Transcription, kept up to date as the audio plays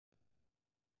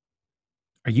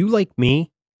Are you like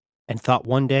me and thought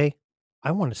one day, I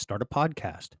want to start a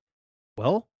podcast?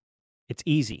 Well, it's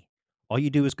easy. All you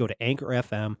do is go to Anchor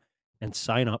FM and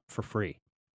sign up for free.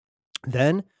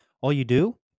 Then all you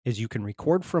do is you can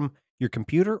record from your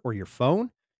computer or your phone.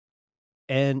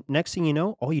 And next thing you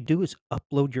know, all you do is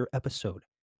upload your episode.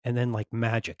 And then, like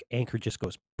magic, Anchor just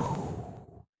goes poof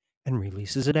and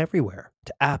releases it everywhere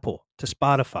to Apple, to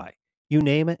Spotify. You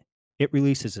name it, it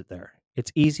releases it there.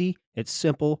 It's easy, it's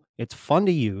simple, it's fun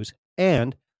to use.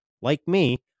 And like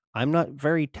me, I'm not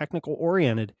very technical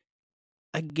oriented.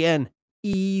 Again,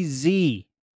 easy.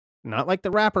 Not like the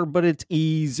rapper, but it's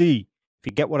easy, if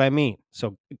you get what I mean.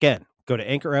 So again, go to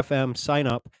Anchor FM, sign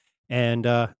up, and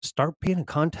start being a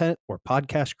content or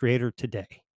podcast creator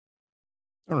today.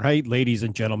 All right, ladies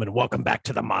and gentlemen, welcome back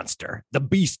to the monster, the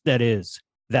beast that is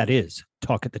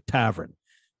Talk at the Tavern.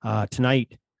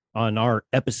 Tonight on our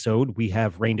episode, we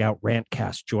have Rained Out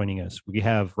Rantcast joining us. We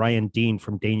have Ryan Dean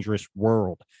from Dangerous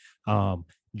World,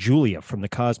 Julia from the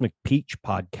Cosmic Peach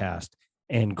podcast,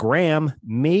 and Graham,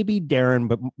 maybe Darren,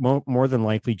 but more than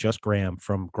likely just Graham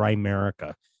from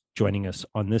Grimerica joining us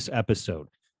on this episode.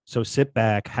 So sit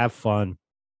back, have fun.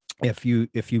 If you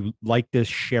like this,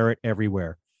 share it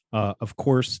everywhere. Of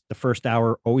course, the first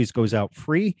hour always goes out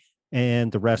free,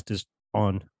 and the rest is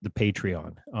on the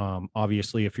Patreon.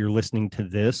 Obviously, if you're listening to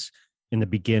this in the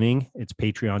beginning, it's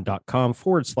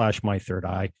patreon.com/My Third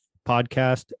Eye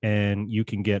podcast, and you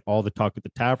can get all the Talk at the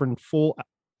Tavern full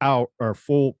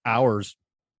hours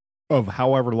of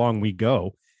however long we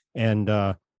go. And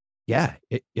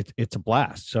it's a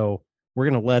blast. So we're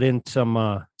gonna let in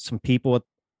some people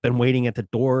been waiting at the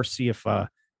door, see if the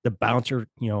bouncer,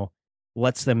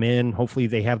 lets them in. Hopefully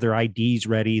they have their IDs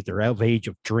ready. They're of age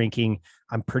of drinking.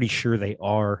 I'm pretty sure they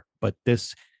are, but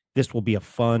this will be a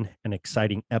fun and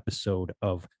exciting episode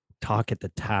of Talk at the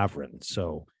Tavern.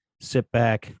 So sit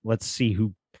back. Let's see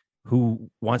who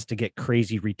wants to get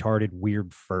crazy, retarded,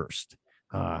 weird first.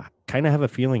 Kind of have a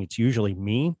feeling it's usually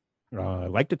me. I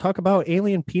like to talk about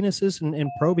alien penises and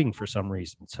probing for some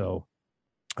reason. So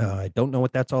I don't know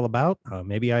what that's all about.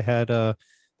 Maybe I had a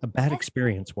bad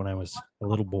experience when I was a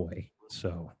little boy.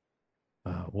 So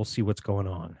we'll see what's going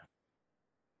on.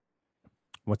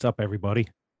 What's up, everybody?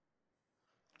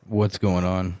 What's going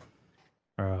on?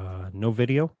 No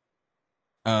video?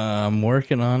 I'm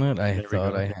working on it. I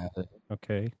thought I had it.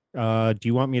 Okay. Do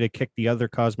you want me to kick the other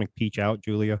Cosmic Peach out,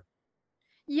 Julia?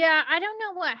 Yeah, I don't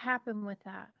know what happened with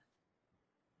that.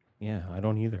 Yeah, I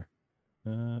don't either.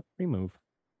 Remove.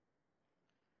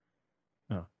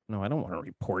 Oh, no, I don't want to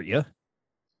report you.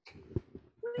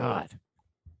 God.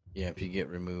 Yeah, if you get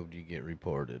removed, you get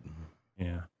reported.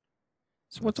 Yeah.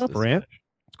 So what's up, Rant?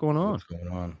 What's going on? What's going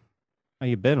on? How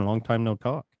you been? A long time no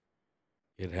talk.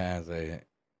 It has. I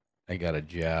got a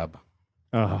job.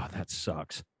 Oh, that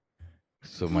sucks.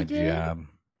 So my job.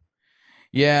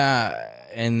 Yeah,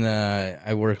 and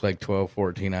I work like 12,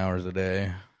 14 hours a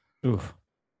day. Oof.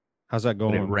 How's that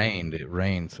going? But it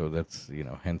rained, so that's,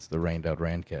 hence the Rained Out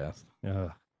Rantcast.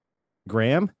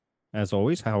 Graham, as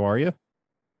always, how are you?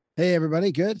 Hey,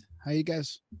 everybody. Good. How you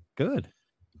guys? Good.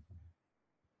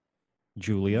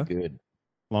 Julia. Good.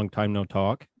 Long time no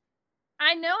talk.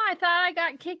 I know. I thought I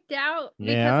got kicked out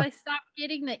because I stopped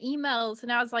getting the emails,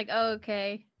 and I was like, "Oh,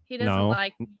 okay, he doesn't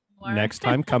like me anymore." Next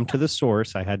time, come to the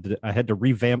source. I had to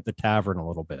revamp the tavern a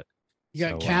little bit. You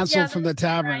got canceled from the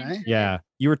tavern, eh? Yeah,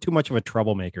 you were too much of a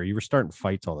troublemaker. You were starting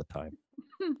fights all the time.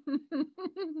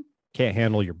 Can't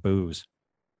handle your booze.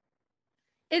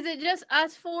 Is it just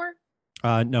us four?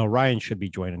 No, Ryan should be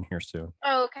joining here soon.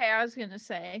 Oh, okay. I was gonna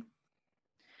say.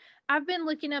 I've been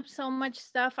looking up so much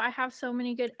stuff. I have so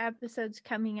many good episodes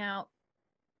coming out.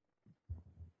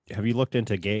 Have you looked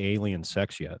into gay alien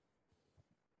sex yet?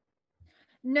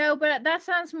 No, but that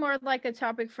sounds more like a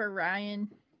topic for Ryan.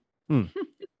 Fair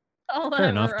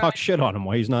enough. Talk shit on him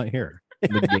while he's not here.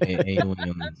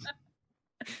 Aliens.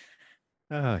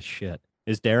 Oh, shit.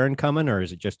 Is Darren coming, or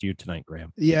is it just you tonight,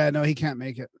 Graham? Yeah, no, he can't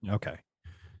make it. Okay.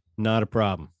 Not a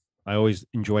problem. I always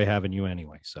enjoy having you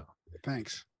anyway, so.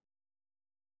 Thanks.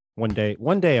 One day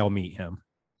I'll meet him.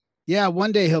 Yeah,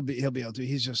 one day he'll be able to.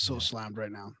 He's just so slammed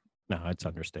right now. No, it's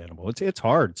understandable. It's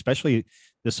hard, especially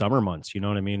the summer months. You know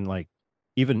what I mean? Like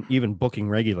even booking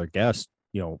regular guests,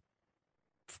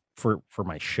 for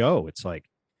my show, it's like,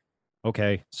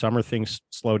 okay, summer things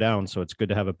slow down, so it's good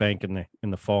to have a bank in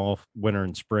the fall, winter,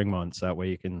 and spring months. That way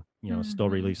you can still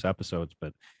release episodes.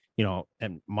 But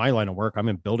and my line of work, I'm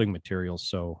in building materials,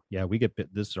 so yeah, we get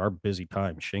this is our busy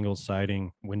time. Shingles,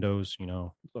 siding, windows,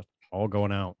 all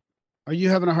going out. Are you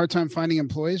having a hard time finding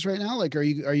employees right now? Like, are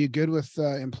you good with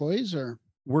employees, or?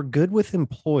 We're good with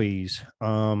employees.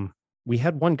 We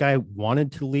had one guy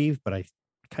wanted to leave, but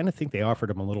kind of think they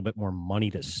offered him a little bit more money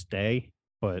to stay,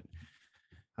 but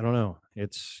I don't know.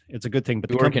 It's a good thing. But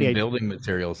You the work company, in building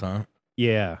materials, huh?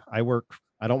 yeah, I work.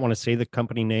 I don't want to say the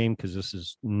company name because this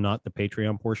is not the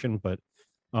Patreon portion, but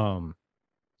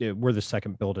yeah, we're the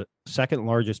second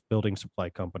largest building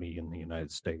supply company in the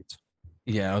United States.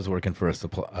 Yeah, I was working for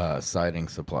a siding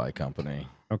supply company.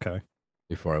 Okay.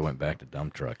 Before I went back to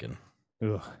dump trucking.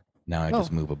 Ugh. Now I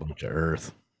just move a bunch of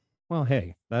earth. Well,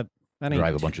 hey, that ain't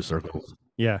drive a bunch of circles.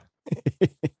 Yeah.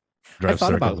 Drive I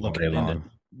thought about circles all day looking into long.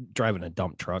 driving a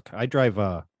dump truck. I drive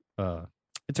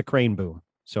it's a crane boom,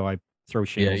 so I throw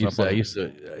Yeah, shingles up. I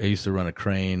used to run a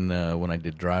crane when I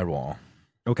did drywall.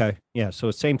 Okay, yeah, so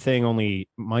same thing. Only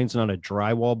mine's not a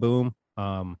drywall boom.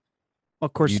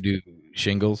 Of course, you do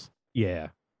shingles. Yeah,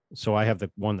 so I have the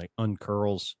one that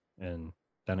uncurls and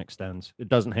then extends. It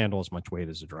doesn't handle as much weight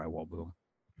as a drywall boom.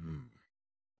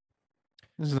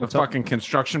 This is a fucking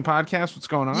construction podcast. What's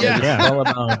going on? Yeah. It's all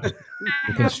about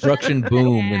the construction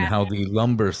boom and how the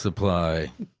lumber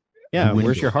supply. Yeah,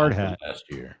 where's your hard hat? Last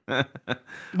year. Well,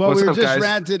 What's we were up, just guys?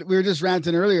 ranted. We were just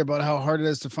ranting earlier about how hard it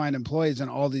is to find employees in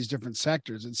all these different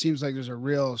sectors. It seems like there's a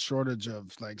real shortage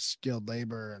of like skilled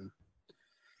labor, and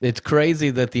It's crazy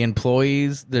that the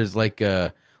employees, there's like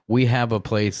we have a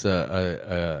place,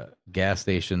 a gas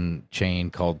station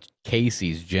chain called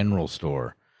Casey's General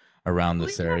Store around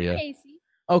this area.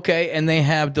 Okay, and they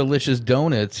have delicious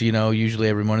donuts, usually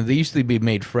every morning. They used to be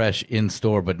made fresh in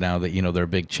store, but now that, they're a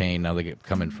big chain, now they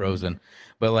come in frozen.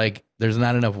 But like, there's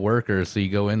not enough workers, so you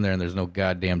go in there and there's no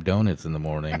goddamn donuts in the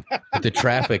morning. But the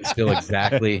traffic's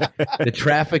exactly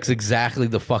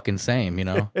the fucking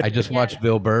same, I just watched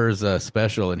Bill Burr's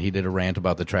special, and he did a rant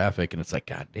about the traffic, and it's like,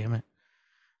 God damn it.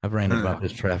 I've ranted about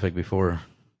this traffic before.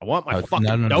 I want my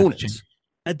fucking donuts.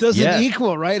 it doesn't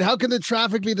equal, right? How can the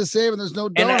traffic be the same and there's no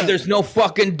donuts? And there's no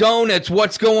fucking donuts.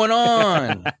 What's going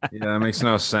on? Yeah, that makes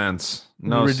no sense.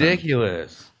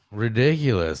 Ridiculous.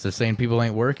 They're saying people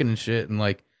ain't working and shit, and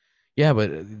like, yeah,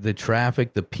 but the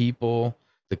traffic, the people,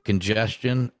 the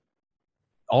congestion,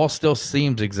 all still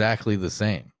seems exactly the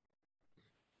same.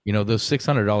 Those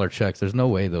 $600 checks. There's no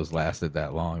way those lasted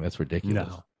that long. That's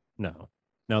ridiculous.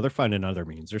 No, they're finding other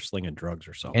means. They're slinging drugs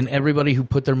or something. And everybody who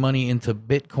put their money into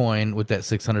Bitcoin with that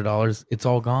 $600, it's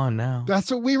all gone now.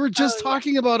 That's what we were just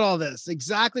talking about. All this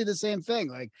exactly the same thing.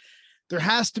 Like, there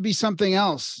has to be something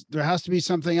else.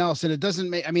 And it doesn't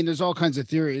make. I mean, there's all kinds of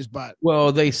theories, but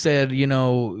they said,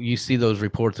 you see those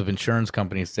reports of insurance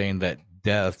companies saying that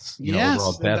deaths,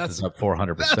 overall deaths is up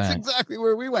 400%. That's exactly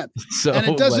where we went. So, and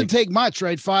it doesn't take much,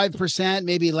 right? 5%,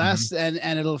 maybe less, and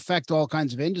it'll affect all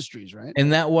kinds of industries, right?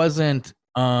 And that wasn't.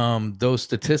 Those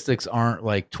statistics aren't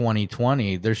like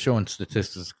 2020. They're showing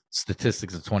statistics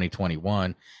of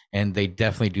 2021, and they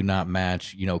definitely do not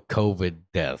match, COVID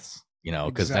deaths.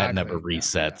 Because that never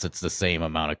resets. Yeah. It's the same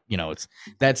amount of,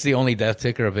 that's the only death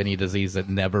ticker of any disease that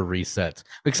never resets,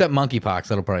 except monkeypox.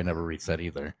 That'll probably never reset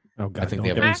either. Oh God, I think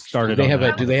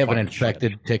do they have an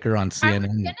infected ticker on CNN? I was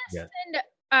gonna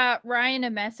send Ryan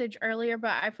a message earlier,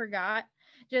 but I forgot.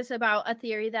 Just about a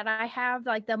theory that I have,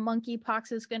 like the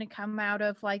monkeypox is going to come out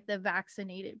of like the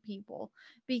vaccinated people,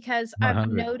 because 100. I've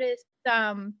noticed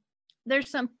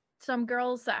there's some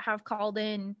girls that have called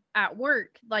in at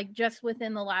work like just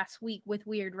within the last week with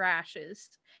weird rashes,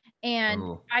 and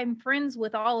I'm friends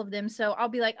with all of them, so I'll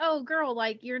be like, oh girl,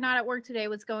 like you're not at work today,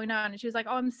 what's going on? And she was like,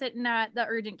 oh, I'm sitting at the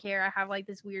urgent care, I have like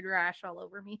this weird rash all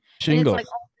over me. Shingles. And it's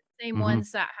like all the same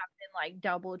ones that have been like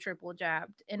double, triple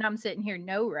jabbed, and I'm sitting here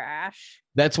no rash.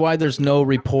 That's why there's no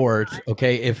report.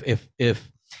 Okay, if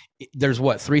there's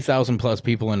 3,000 plus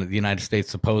people in the United States,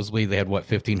 supposedly they had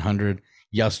 1,500.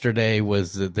 Yesterday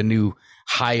was the new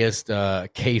highest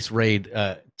case rate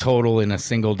total in a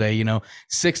single day.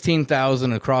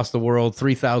 16,000 across the world,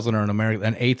 3,000 are in America,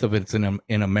 an eighth of it's in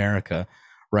America,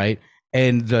 right?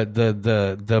 And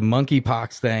the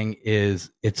monkeypox thing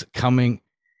it's coming.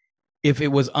 If it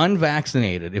was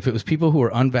unvaccinated, if it was people who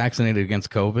were unvaccinated against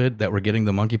COVID that were getting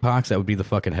the monkeypox, that would be the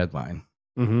fucking headline.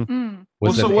 Mm-hmm.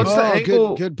 Well, so what's the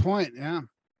angle? Good point. Yeah.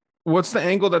 What's the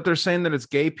angle that they're saying that it's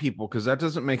gay people? Because that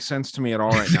doesn't make sense to me at all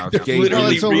right now. It's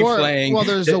literally it's a war. Well,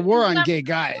 there's a war on gay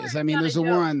guys. I mean, there's a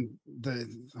war on the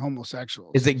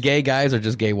homosexuals. Is it gay guys or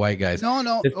just gay white guys?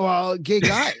 No. Well, gay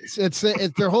guys. It's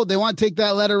their whole. They want to take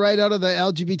that letter right out of the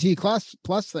LGBT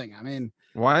plus thing. I mean,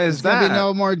 why is that? Be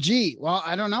no more G. Well,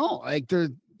 I don't know. Like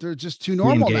they're just too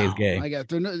normal now. I guess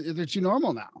they're too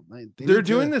normal now. They're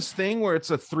doing this thing where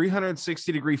it's a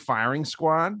 360-degree firing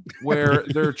squad where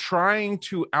they're trying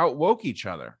to outwoke each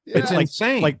other. Yeah. It's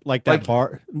insane. Like that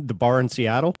bar, the bar in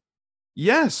Seattle.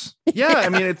 Yes. Yeah. I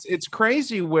mean, it's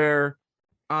crazy where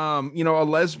a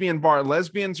lesbian bar.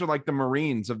 Lesbians are like the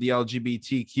Marines of the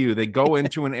LGBTQ. They go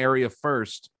into an area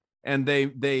first and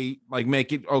they like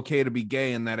make it okay to be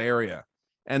gay in that area.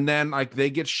 And then like they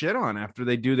get shit on after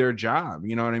they do their job.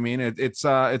 You know what I mean? It's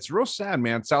real sad,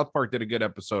 man. South Park did a good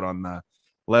episode on the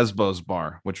Lesbos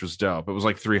bar, which was dope. It was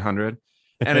like 300.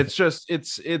 And it's just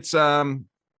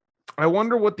I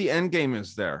wonder what the end game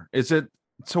is there. Is it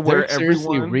to where They're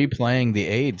seriously everyone replaying the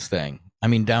AIDS thing? I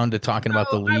mean, down to talking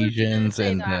about the Oh, I was gonna lesions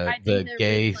say and that. I think the they're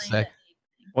gay replaying sex.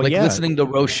 the Well, Like yeah. listening to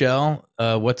Rochelle,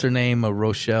 what's her name?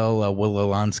 Rochelle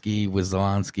Wizolansky,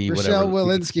 Rochelle whatever.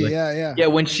 Walensky. Like, Yeah. yeah,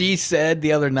 when she said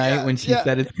the other night, Yeah, when she yeah.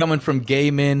 said it's coming from gay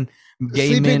men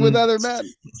Sleeping with other men.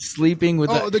 sleeping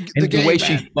with Oh, the and the gay way men.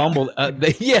 she fumbled,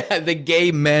 the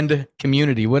gay men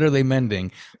community. What are they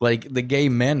mending? Like the gay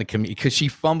men community, because she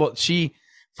fumbled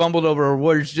over her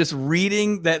words just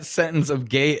reading that sentence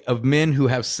of men who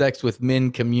have sex with men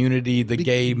community, the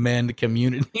gay men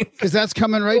community. Because that's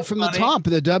coming right So from funny. the top.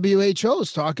 The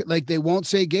WHO's talking like they won't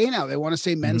say gay now. They want to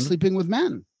say men Mhm. sleeping with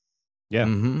men. Yeah.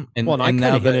 Mm-hmm. Well, and I now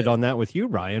kind of the- hinted on that with you,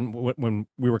 Ryan, when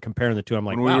we were comparing the two. I'm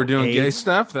like, when we wow, were doing gay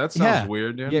stuff, that sounds Yeah.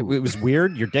 weird, dude. Yeah, it was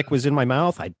weird. Your dick was in my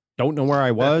mouth. I don't know where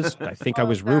I was. I think I Oh,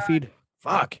 was God. roofied.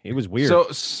 Fuck, it was weird. So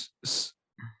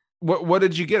what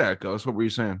did you get at, Ghost? What were you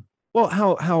saying? Well,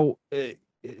 how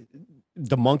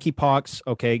the monkeypox,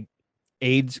 okay,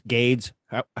 AIDS, gades,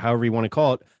 however you want to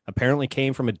call it, apparently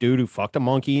came from a dude who fucked a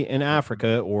monkey in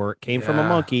Africa, or came from a Yeah.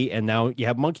 monkey, and now you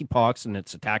have monkeypox, and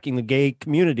it's attacking the gay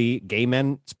community, gay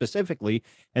men specifically,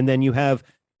 and then you have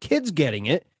kids getting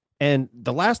it, and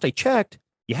the last I checked,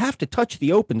 you have to touch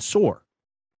the open sore.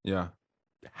 Yeah.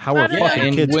 How I are don't know. fucking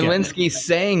and kids getting it? Walensky's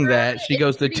saying that she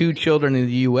goes, the two children in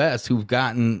the U.S. who've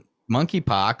gotten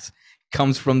monkeypox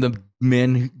comes from the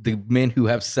men who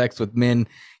have sex with men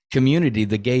community,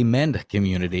 the gay men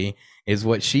community, is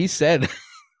what she said.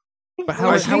 But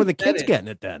Well, how are the said kids it. getting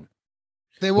it then?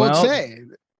 They won't Well, say.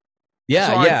 Yeah,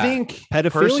 So yeah. I think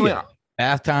Pedophilia. personally,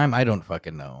 Bath time, I don't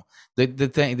fucking know. The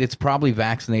thing, it's probably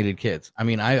vaccinated kids. I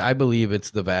mean, I believe it's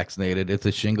the vaccinated. It's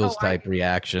a shingles type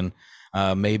reaction.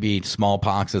 Maybe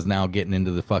smallpox is now getting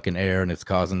into the fucking air and it's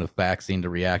causing the vaccine to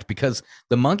react, because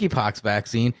the monkeypox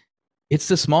vaccine, it's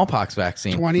the smallpox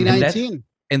vaccine. 2019.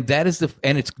 And that is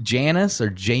and it's Janus or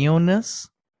Janus.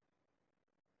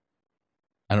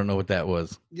 I don't know what that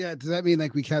was. Yeah. Does that mean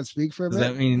like we can't speak for a Does bit?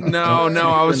 that mean no.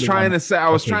 I was trying to say, I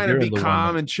was Okay, trying to you're be the one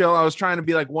calm that- and chill. I was trying to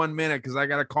be like 1 minute because I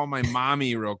got to call my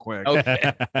mommy real quick.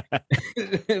 Okay.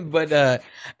 But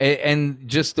and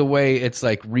just the way it's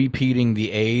like repeating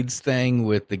the AIDS thing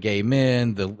with the gay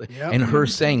men, Yep. and her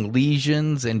saying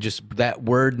lesions, and just that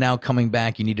word now coming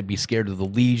back. You need to be scared of the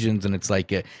lesions, and it's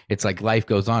like Life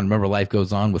Goes On. Remember Life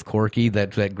Goes On with Corky,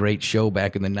 that great show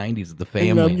back in the 90s of the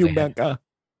family. I love you, They had- Becca.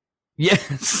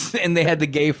 Yes, and they had the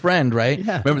gay friend, right?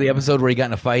 Yeah. Remember the episode where he got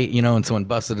in a fight, and someone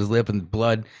busted his lip and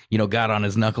blood, got on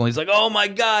his knuckle. And he's like, "Oh my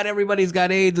God, everybody's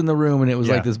got AIDS in the room," and it was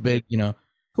Yeah. like this big,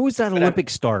 Who was that Olympic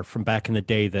star from back in the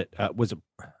day that was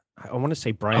I want to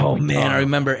say Brian. Oh man, Boitano. I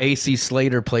remember AC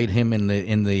Slater played him in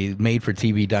the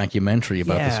made-for-TV documentary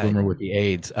about the Yeah. swimmer with the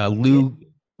AIDS. Lou,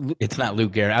 it's not Lou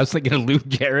Gehrig. I was thinking of Lou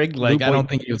Gehrig. Like Lou I don't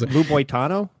think he was. Lou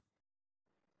Boitano.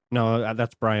 No,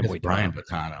 that's Brian It's Boitano. Brian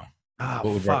Boitano. Oh,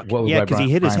 What was fuck. Bri- what was Yeah, by because he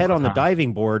hit his Brian head on the Boitano?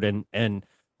 diving board, and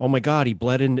oh my God, he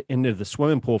bled into the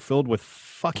swimming pool filled with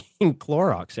fucking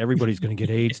Clorox. Everybody's going to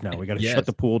get AIDS now. We got to Yes. shut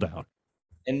the pool down.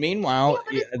 And meanwhile,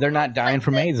 Yeah, but it's they're not dying like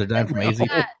from the- AIDS. They're dying the from way AZT.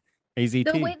 that-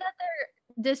 AZT. The way that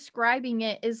they're describing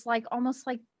it is like almost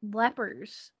like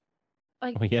lepers.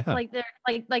 Like Oh, yeah. like they're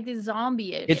like the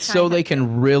zombie. It's so they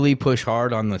can really push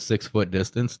hard on the 6-foot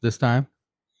distance this time,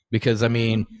 because I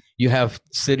mean, you have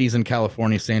cities in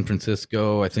California, San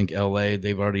Francisco, I think LA,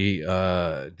 they've already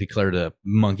declared a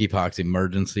monkeypox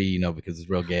emergency, because it's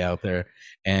real gay out there.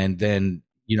 And then,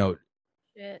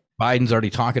 Shit. Biden's already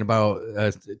talking about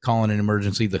calling an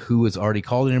emergency. The WHO has already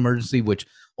called an emergency, which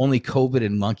only COVID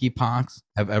and monkeypox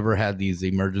have ever had these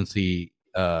emergency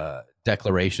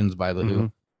declarations by the WHO.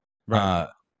 Mhm. Right.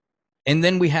 And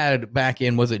then we had back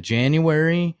in, was it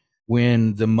January,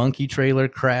 when the monkey trailer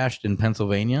crashed in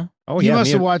Pennsylvania? Oh you yeah, must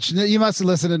me have and- watched. You must have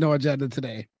listened to No Agenda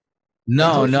today.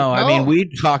 No. I mean, No. we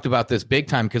talked about this big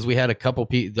time because we had a couple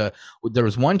people. There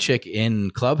was one chick in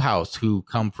Clubhouse who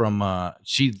come from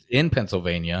she's in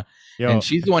Pennsylvania, Yo, and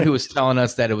she's the one who was telling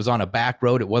us that it was on a back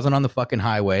road. It wasn't on the fucking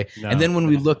highway. no. And then when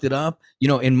we looked it up,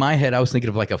 in my head, I was thinking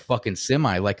of like a fucking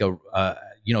semi, like a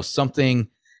something.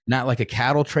 Not like a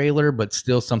cattle trailer, but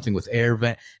still something with air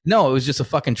vent. No, it was just a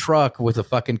fucking truck with a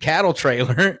fucking cattle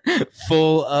trailer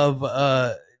full of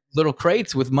little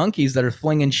crates with monkeys that are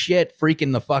flinging shit,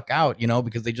 freaking the fuck out,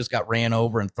 because they just got ran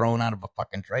over and thrown out of a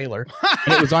fucking trailer.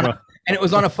 And it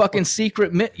was on a fucking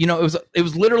secret, it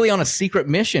was literally on a secret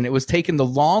mission. It was taking the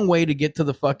long way to get to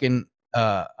the fucking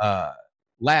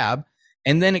lab.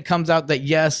 And then it comes out that,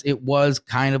 yes, it was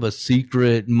kind of a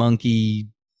secret monkey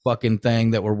fucking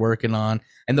thing that we're working on.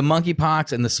 And the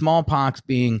monkeypox and the smallpox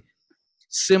being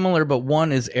similar, but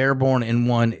one is airborne and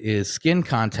one is skin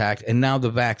contact. And now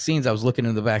the vaccines, I was looking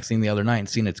into the vaccine the other night and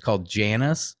seeing it's called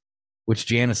Janus, which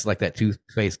Janus is like that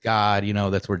tooth-faced god,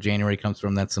 that's where January comes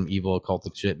from. That's some evil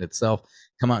occultic shit in itself.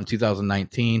 Come out in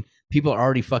 2019. People are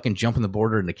already fucking jumping the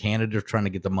border into Canada trying to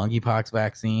get the monkeypox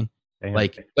vaccine. Damn.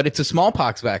 But it's a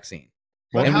smallpox vaccine.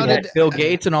 Well, and we had Bill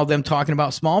Gates and all them talking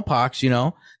about smallpox, they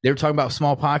were talking about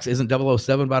smallpox. Isn't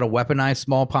 007 about a weaponized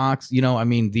smallpox?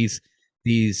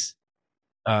 These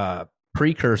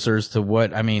precursors to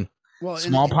what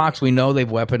smallpox, we know they've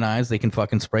weaponized. They can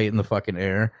fucking spray it in the fucking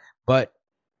air, but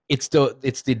it's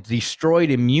the destroyed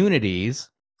immunities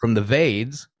from the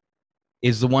VADES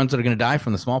is the ones that are going to die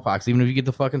from the smallpox, even if you get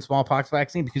the fucking smallpox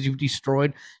vaccine, because you've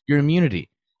destroyed your immunity.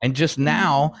 And just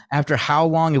now, after how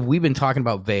long have we been talking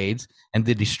about VADES and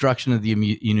the destruction of the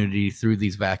immunity through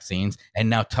these vaccines?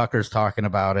 And now Tucker's talking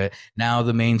about it. Now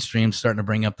the mainstream's starting to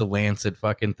bring up the Lancet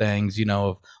fucking things,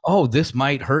 this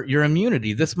might hurt your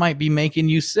immunity. This might be making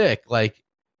you sick. Like,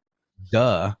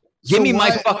 duh. Give me my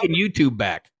fucking YouTube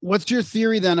back. What's your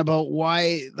theory then about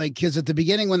why, because at the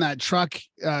beginning when that truck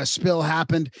spill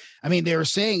happened, they were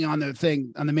saying on the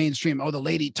thing, on the mainstream, the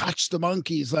lady touched the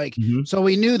monkeys. So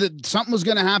we knew that something was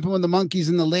going to happen with the monkeys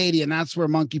and the lady, and that's where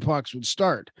monkeypox would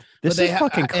start. This is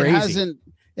fucking crazy.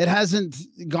 It hasn't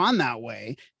gone that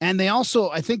way. And they also,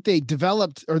 I think they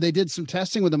developed, or they did some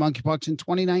testing with the monkeypox in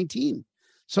 2019.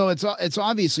 So it's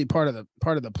obviously part of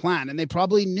the plan. And they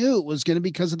probably knew it was going to be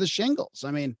because of the shingles.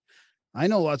 I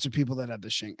know lots of people that have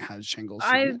has shingles.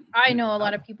 I know a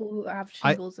lot of people who have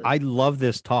shingles. I love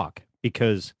this talk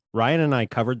because Ryan and I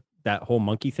covered that whole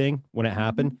monkey thing when it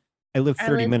happened. I lived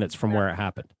 30 minutes from where it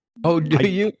happened. Oh, do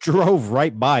you? Drove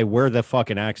right by where the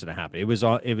fucking accident happened.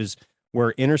 It was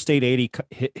where Interstate 80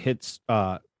 hits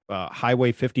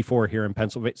Highway 54 here in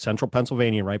central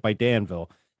Pennsylvania, right by Danville.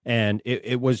 And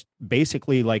it was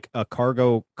basically like a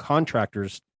cargo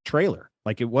contractor's trailer.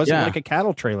 Like it wasn't like a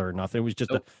cattle trailer or nothing. It was just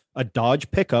a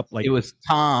Dodge pickup. Like it was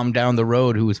Tom down the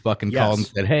road who was fucking called and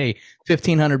said, "Hey,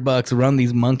 $1,500, run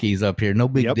these monkeys up here. No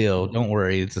big deal. Don't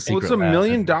worry. It's a secret." Well, it's $1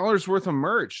 million worth of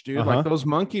merch, dude. Like those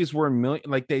monkeys were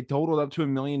they totaled up to $1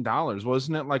 million.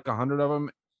 Wasn't it like 100 of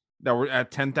them that were at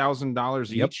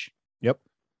 $10,000 each? Yep.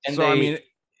 And so and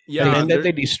then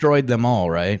they destroyed them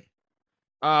all, right?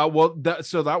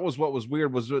 So that was what was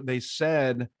weird was what they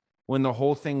said when the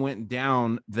whole thing went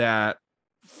down that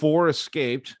 4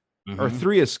 escaped or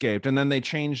 3 escaped, and then they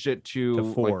changed it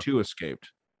to 4. Like 2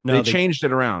 escaped. No, they changed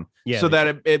it around so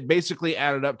that it basically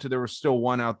added up to there was still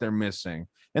 1 out there missing,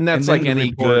 and that's like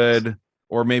any good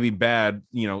or maybe bad,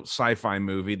 sci-fi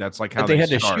movie. That's like how they had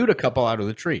to shoot a couple out of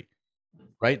the tree,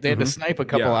 right? They had to snipe a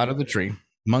couple out of the tree.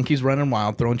 Monkeys running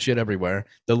wild, throwing shit everywhere.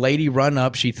 The lady run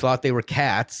up. She thought they were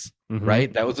cats.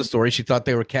 Right, that was the story. She thought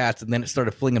they were cats, and then it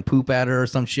started flinging poop at her or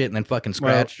some shit, and then fucking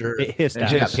scratched her. It hissed at her.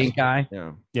 She got pink eye.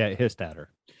 Yeah, it hissed at her.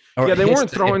 They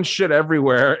weren't throwing shit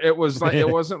everywhere. It was like it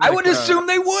wasn't. I would assume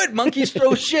they would. Monkeys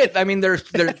throw shit.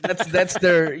 That's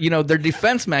their their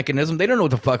defense mechanism. They don't know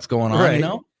what the fuck's going on.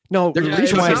 Right. No, the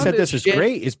reason why I said this is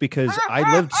great is because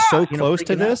I lived so close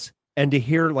to this, and to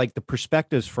hear like the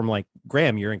perspectives from like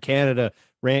Graham, you're in Canada,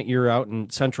 Rant, you're out in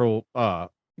central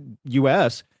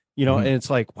U.S. And it's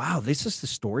like, wow, this is the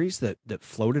stories that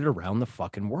floated around the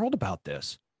fucking world about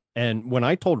this. And when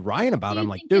I told Ryan about it, I'm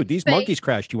like, dude, these monkeys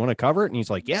crashed. You want to cover it? And he's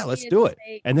like, yeah, let's do it.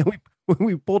 And then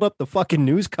we pulled up the fucking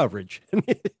news coverage.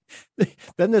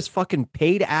 Then this fucking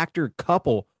paid actor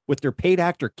couple with their paid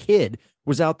actor kid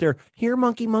was out there, here,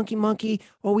 monkey, monkey, monkey.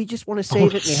 Oh, we just want to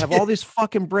save it. And they have all this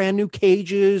fucking brand new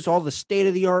cages, all the state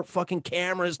of the art fucking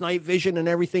cameras, night vision and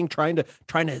everything, trying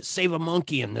to save a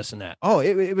monkey and this and that. Oh,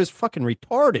 it was fucking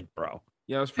retarded, bro.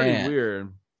 Yeah, it was pretty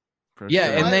weird.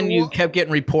 And then you kept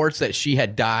getting reports that she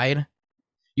had died.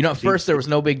 At first there was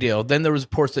no big deal. Then there was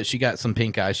reports that she got some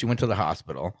pink eye. She went to the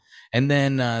hospital. And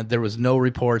then there was no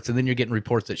reports. And then you're getting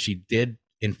reports that she did,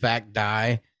 in fact,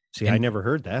 die. See, I never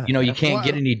heard that. You can't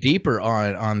get any deeper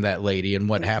on that lady and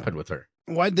what happened with her.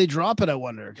 Why'd they drop it? I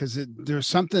wonder, because there's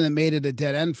something that made it a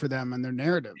dead end for them and their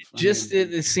narrative.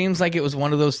 It seems like it was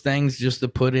one of those things just to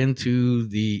put into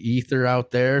the ether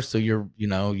out there. So you're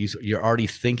already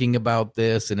thinking about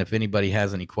this. And if anybody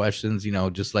has any questions,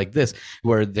 just like this,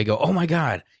 where they go, oh my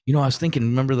God, I was thinking,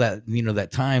 remember that,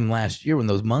 that time last year when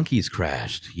those monkeys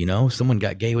crashed, someone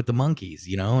got gay with the monkeys,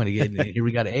 and here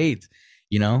we got AIDS.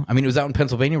 I mean, it was out in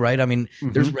Pennsylvania, right? I mean,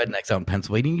 there's rednecks out in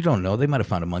Pennsylvania. You don't know. They might have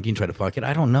found a monkey and tried to fuck it.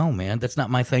 I don't know, man. That's not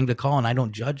my thing to call, and I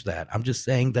don't judge that. I'm just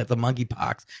saying that the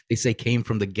monkeypox, they say, came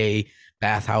from the gay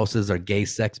bathhouses or gay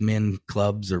sex men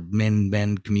clubs or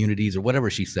men communities or whatever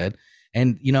she said.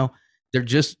 And, they're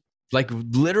just like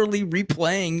literally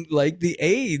replaying like the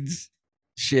AIDS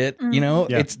shit.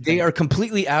 They are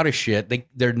completely out of shit.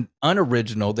 They're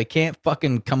unoriginal. They can't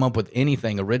fucking come up with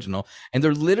anything original. And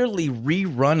they're literally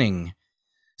rerunning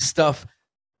stuff.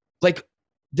 Like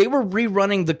they were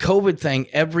rerunning the COVID thing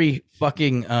every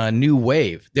fucking new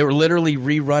wave. They were literally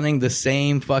rerunning the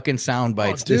same fucking sound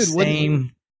bites. Dude, the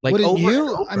same wouldn't over you? and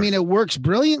over. I mean, it works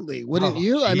brilliantly. Wouldn't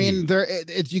you? Geez. I mean,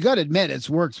 you got to admit,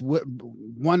 it's worked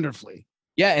wonderfully.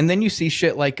 Yeah, and then you see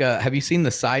shit like, have you seen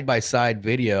the side-by-side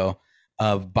video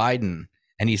of Biden?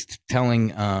 And he's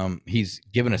telling, he's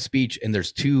given a speech, and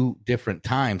there's two different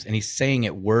times, and he's saying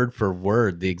it word for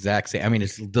word, the exact same. I mean,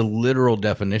 it's the literal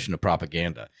definition of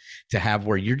propaganda to have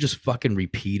where you're just fucking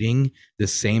repeating the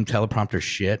same teleprompter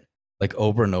shit like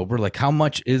over and over. Like, how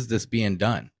much is this being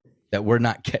done that we're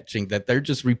not catching? That they're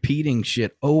just repeating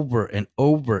shit over and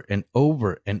over and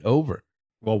over and over.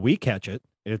 Well, we catch it.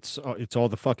 It's all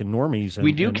the fucking normies.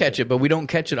 We do catch it, but we don't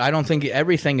catch it. I don't think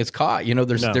everything is caught.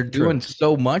 They're doing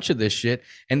so much of this shit.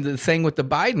 And the thing with the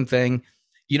Biden thing,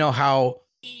 how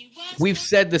we've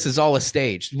said this is all a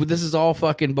stage. This is all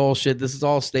fucking bullshit. This is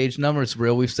all staged. None of it's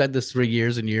real. We've said this for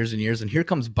years and years and years. And here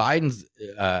comes Biden's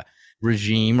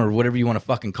regime or whatever you want to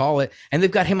fucking call it. And they've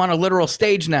got him on a literal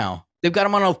stage now. They've got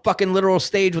him on a fucking literal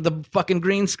stage with a fucking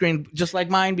green screen, just like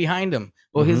mine behind him.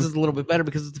 Well, his is a little bit better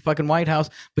because it's the fucking White House,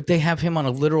 but they have him on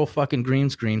a literal fucking green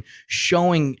screen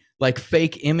showing like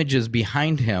fake images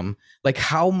behind him. Like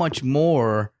how much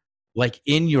more like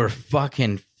in your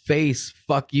fucking face,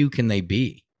 fuck you can they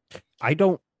be? I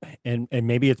don't, and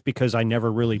maybe it's because I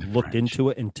never really looked into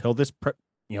it until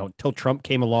until Trump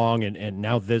came along and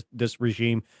now this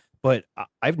regime. But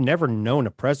I've never known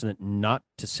a president not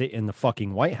to sit in the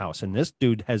fucking White House, and this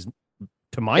dude has,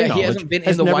 to my knowledge, he hasn't been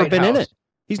has in the never White been in House. it.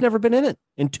 He's never been in it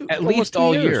at least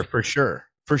all year for sure.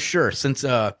 Since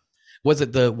was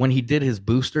it when he did his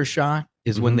booster shot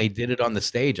is when they did it on the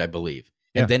stage, I believe,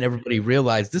 and then everybody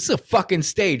realized this is a fucking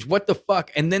stage. What the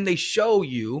fuck? And then they show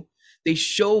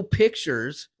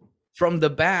pictures from the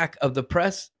back of the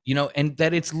press, and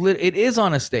that it is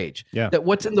on a stage. Yeah, that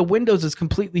what's in the windows is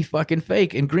completely fucking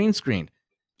fake and green screened.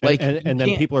 Like, and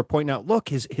then people are pointing out, look,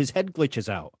 his head glitches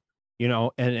out,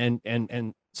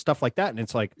 and stuff like that, and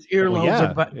it's like his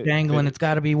earlobes are dangling. It's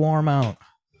got to be warm out.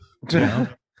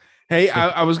 Hey,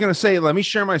 I was gonna say, let me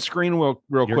share my screen real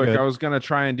quick. Good. I was gonna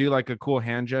try and do like a cool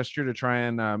hand gesture to try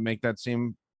and make that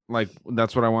seem like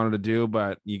that's what I wanted to do,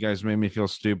 but you guys made me feel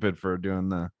stupid for doing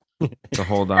the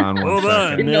hold on. Hold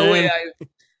on, No,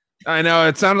 I know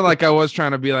it sounded like I was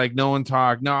trying to be like no one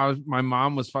talk. No, my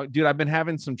mom was dude. I've been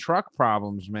having some truck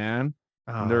problems, man.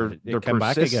 They're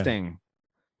persisting.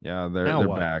 Yeah, they're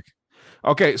back.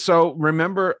 Okay, so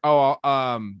remember,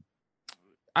 I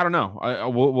don't know.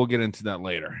 We'll get into that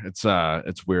later.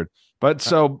 It's weird, but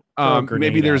so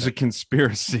maybe there's a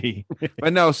conspiracy,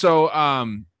 but no. So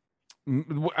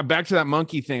back to that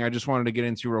monkey thing. I just wanted to get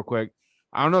into real quick.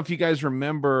 I don't know if you guys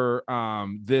remember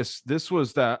this. This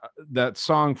was that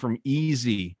song from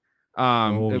Easy.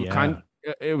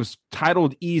 It was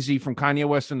titled Easy from Kanye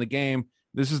West in the Game.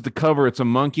 This is the cover. It's a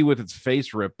monkey with its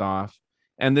face ripped off.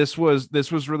 And this was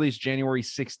released January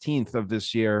 16th of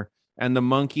this year. And the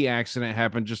monkey accident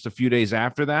happened just a few days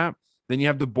after that. Then you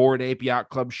have the Bored Ape Yacht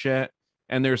Club shit.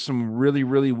 And there's some really,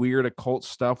 really weird occult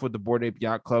stuff with the Bored Ape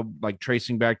Yacht Club, like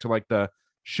tracing back to like the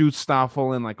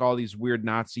Schutzstaffel and like all these weird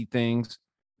Nazi things.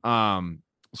 So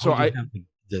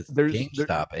there's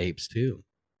GameStop apes too.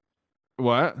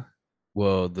 What?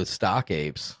 Well, the stock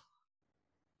apes.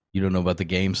 You don't know about the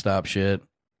GameStop shit?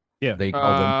 Yeah. They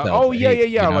call themselves yeah.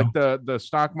 apes, Like the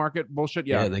stock market bullshit.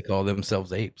 Yeah, they call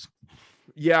themselves apes.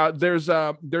 Yeah, there's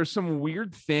some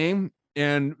weird thing,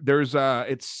 and there's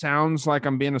it sounds like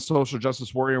I'm being a social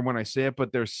justice warrior when I say it,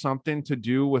 but there's something to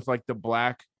do with like the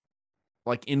black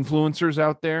like influencers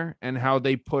out there and how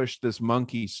they push this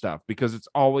monkey stuff, because it's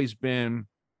always been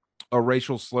a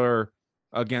racial slur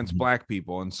against black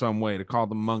people in some way to call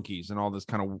them monkeys and all this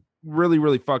kind of really,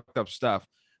 really fucked up stuff.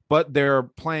 But they're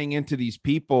playing into these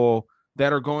people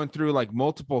that are going through like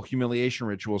multiple humiliation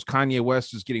rituals. Kanye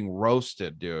West is getting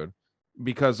roasted, dude,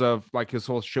 because of like his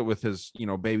whole shit with his,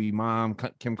 baby mom,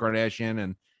 Kim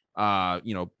Kardashian,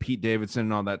 and Pete Davidson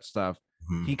and all that stuff.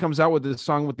 He comes out with this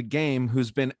song with The Game,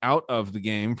 who's been out of the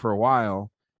game for a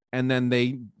while. And then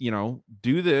they,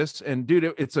 do this. And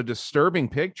dude, it's a disturbing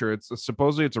picture.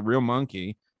 Supposedly it's a real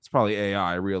monkey. It's probably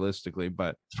AI realistically,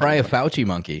 but It's probably a Fauci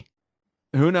monkey.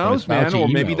 Who knows, man? Or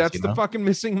maybe emails, that's the fucking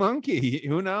missing monkey.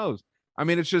 Who knows? I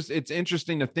mean, it's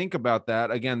interesting to think about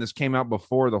that. Again, this came out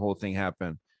before the whole thing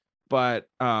happened. But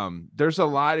there's a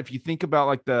lot, if you think about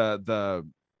like the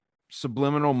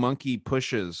subliminal monkey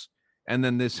pushes, and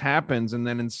then this happens, and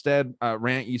then instead,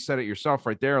 Rant, you said it yourself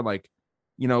right there, like,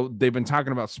 they've been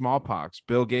talking about smallpox.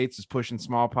 Bill Gates is pushing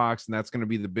smallpox, and that's going to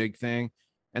be the big thing.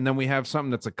 And then we have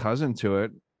something that's a cousin to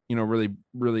it, really,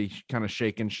 really kind of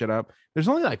shaking shit up. There's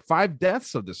only like 5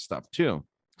 deaths of this stuff too.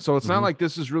 So it's not like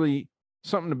this is really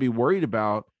something to be worried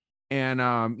about. And,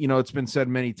 it's been said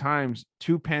many times,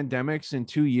 2 pandemics in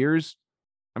 2 years.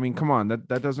 I mean, come on, that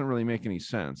doesn't really make any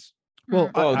sense. Well,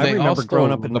 I remember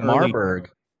growing up in the Marburg,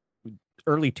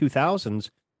 early 2000s.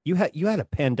 You had a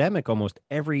pandemic almost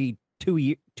every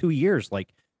 2 years,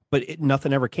 like, but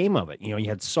nothing ever came of it. You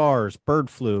had SARS, bird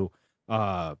flu,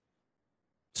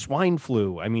 swine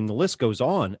flu. I mean, the list goes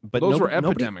on. But those were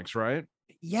epidemics, right?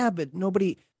 Yeah, but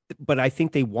nobody. But I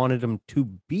think they wanted them to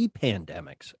be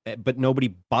pandemics, but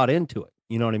nobody bought into it.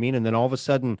 You know what I mean? And then all of a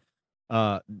sudden,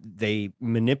 they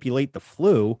manipulate the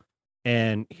flu,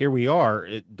 and here we are,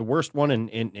 the worst one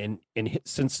in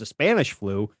since the Spanish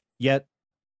flu. Yet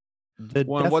the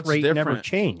death rate never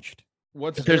changed.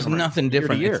 There's nothing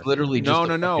different. It's literally just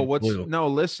no.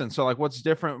 Listen. So like, what's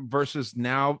different versus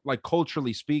now? Like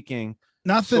culturally speaking,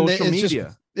 nothing. Social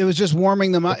media. It was just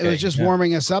warming them up. Okay, it was just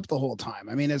warming us up the whole time.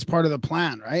 I mean, it's part of the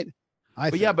plan, right?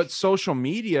 But social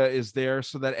media is there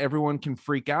so that everyone can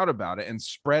freak out about it and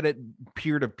spread it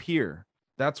peer to peer.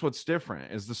 That's what's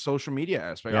different, is the social media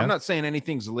aspect. I'm not saying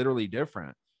anything's literally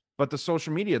different, but the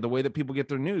social media, the way that people get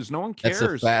their news, no one cares.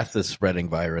 That's the fastest spreading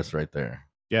virus right there.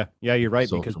 Yeah, you're right.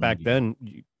 Because back then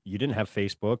you didn't have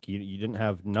Facebook, you didn't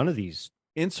have none of these.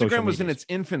 Instagram was in its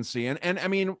infancy, and I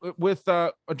mean, with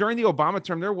during the Obama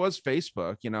term, there was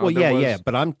Facebook. Well,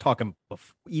 but I'm talking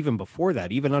even before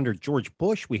that. Even under George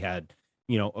Bush, we had,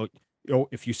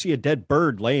 if you see a dead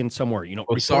bird laying somewhere,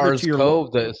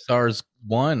 SARS-CoV, the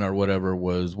SARS-1 or whatever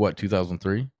was what,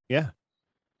 2003. Yeah,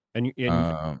 and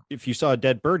if you saw a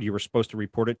dead bird, you were supposed to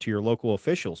report it to your local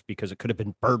officials because it could have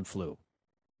been bird flu.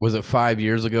 Was it 5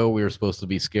 years ago? We were supposed to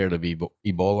be scared of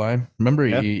Ebola. Remember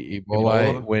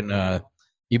Ebola when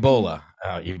Ebola.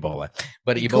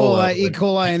 But E.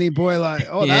 coli, and Ebola.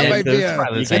 Oh, that might be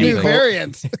a new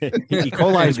variant. E.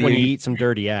 coli is when you eat some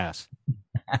dirty ass.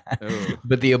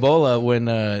 But the Ebola, when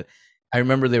I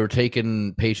remember they were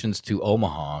taking patients to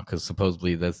Omaha because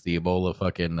supposedly that's the Ebola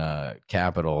fucking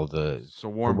capital.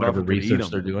 Whatever research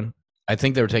they're doing. I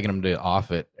think they were taking them to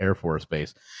Offutt Air Force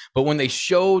Base. But when they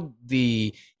showed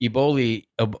the Ebola,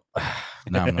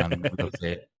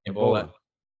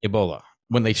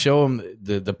 when they show him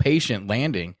the patient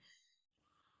landing,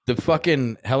 the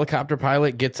fucking helicopter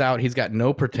pilot gets out. He's got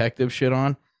no protective shit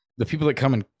on. The people that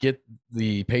come and get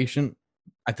the patient,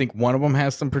 I think one of them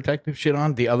has some protective shit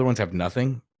on. The other ones have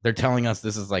nothing. They're telling us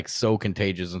this is like so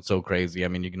contagious and so crazy. I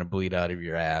mean, you're going to bleed out of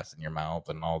your ass and your mouth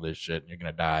and all this shit. And you're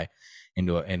going to die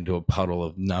into a puddle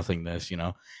of nothingness,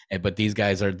 but these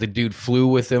guys the dude flew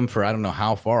with them for I don't know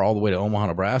how far, all the way to Omaha,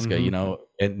 Nebraska,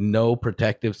 and no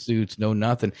protective suits, no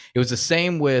nothing. It was the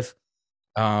same with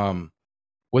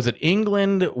was it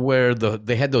England, where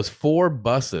they had those 4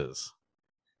 buses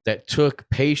that took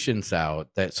patients out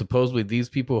that supposedly these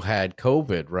people had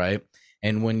COVID, right?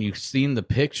 And when you've seen the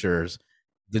pictures,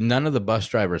 none of the bus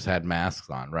drivers had masks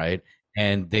on, right?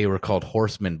 And they were called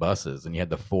horseman buses, and you had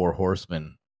the 4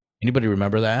 horsemen. Anybody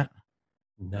remember that?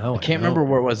 No, I can't remember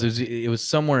where it was. It was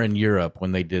somewhere in Europe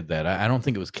when they did that. I don't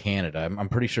think it was Canada. I'm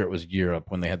pretty sure it was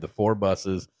Europe when they had the 4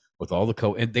 buses with all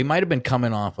the and they might have been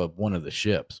coming off of one of the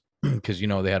ships because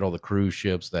they had all the cruise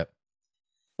ships that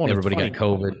everybody got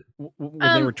COVID.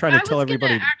 When they were trying to tell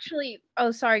everybody.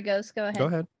 Sorry, Ghost. Go ahead. Go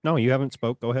ahead. No, you haven't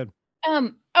spoke. Go ahead.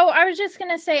 I was just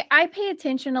gonna say I pay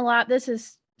attention a lot. This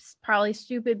is probably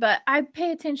stupid, but I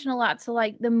pay attention a lot to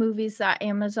like the movies that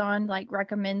Amazon like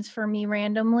recommends for me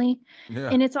randomly. Yeah.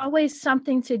 And it's always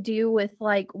something to do with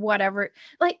like whatever,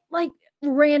 like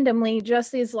randomly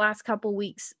just these last couple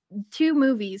weeks, 2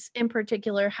 movies in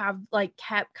particular have like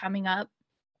kept coming up.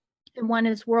 and one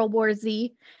is World War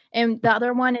Z, and the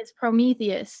other one is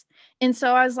Prometheus. And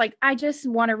so I was like, I just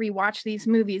want to rewatch these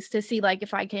movies to see like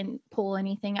if I can pull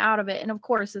anything out of it. And of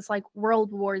course, it's like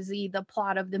World War Z. The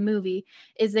plot of the movie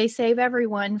is they save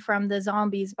everyone from the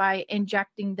zombies by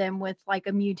injecting them with like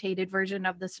a mutated version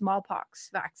of the smallpox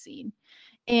vaccine.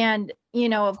 And, you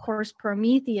know, of course,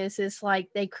 Prometheus is like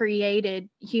they created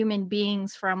human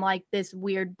beings from like this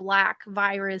weird black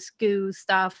virus goo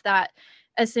stuff that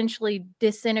essentially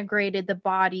disintegrated the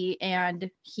body, and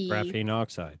Graphene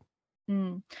oxide.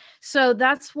 So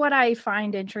that's what I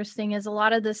find interesting is a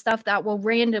lot of the stuff that will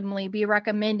randomly be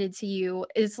recommended to you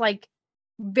is like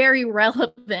very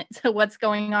relevant to what's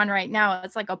going on right now.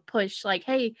 It's like a push, like,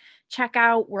 hey, check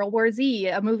out World War Z,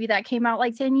 a movie that came out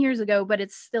like 10 years ago, but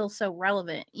it's still so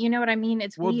relevant. You know what I mean?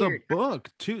 It's weird. The book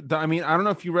too. I mean, I don't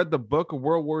know if you read the book of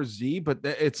World War Z, but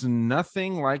it's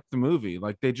nothing like the movie.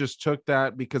 Like they just took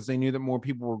that because they knew that more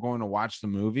people were going to watch the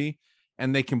movie,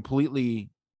 and they completely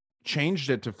changed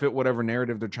it to fit whatever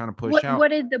narrative they're trying to push out. What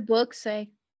did the book say?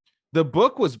 The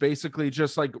book was basically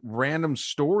just like random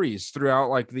stories throughout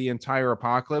like the entire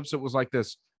apocalypse. It was like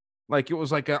this, like it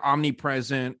was like an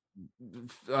omnipresent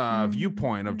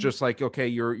viewpoint of just like, okay,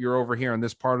 you're over here in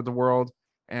this part of the world,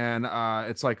 and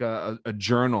it's like a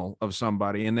journal of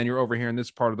somebody, and then you're over here in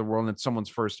this part of the world, and it's someone's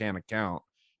firsthand account,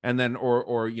 and then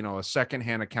or you know, a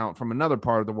secondhand account from another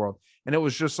part of the world, and it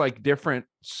was just like different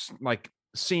like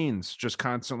scenes just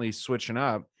constantly switching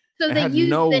up. So it they had used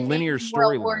no the linear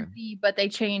storyline, but they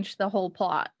changed the whole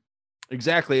plot.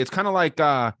 Exactly. It's kind of like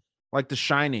The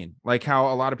Shining, like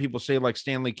how a lot of people say like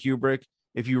Stanley Kubrick.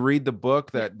 If you read the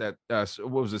book that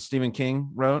what was it, Stephen King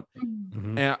wrote,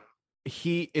 and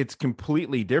it's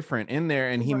completely different in there,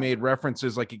 and he made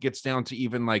references like it gets down to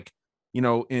even like, you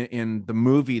know, in the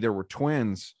movie there were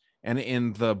twins, and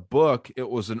in the book it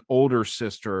was an older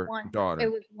sister daughter.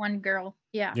 It was one girl.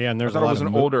 Yeah. Yeah, and there's I thought it was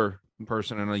an older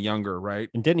person and a younger, right?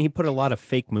 And didn't he put a lot of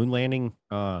fake moon landing?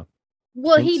 Well,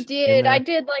 he did. I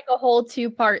did like a whole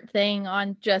 2-part thing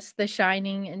on just The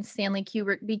Shining and Stanley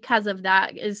Kubrick because of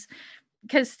that. Is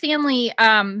because Stanley,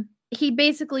 he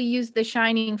basically used The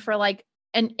Shining for like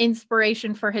an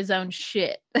inspiration for his own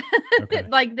shit. Okay.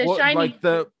 Like The Shining. Like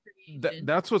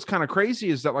that's what's kind of crazy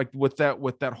is that like with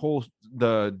that whole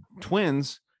the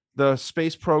twins. The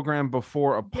space program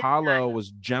before Apollo was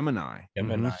Gemini.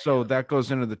 So that goes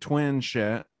into the twin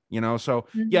shit, you know. So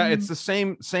yeah, it's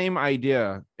the same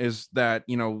idea, is that,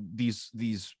 you know,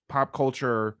 these pop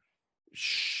culture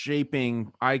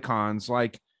shaping icons,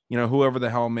 like, you know, whoever the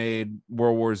hell made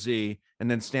World War Z,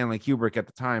 and then Stanley Kubrick at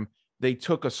the time, they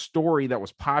took a story that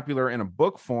was popular in a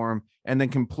book form and then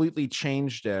completely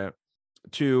changed it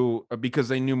to because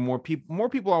they knew more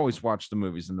people always watch the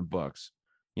movies than the books.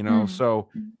 You know, so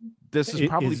this is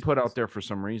probably put out there for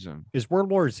some reason. Is World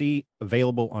War Z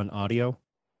available on audio?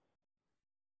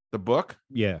 The book?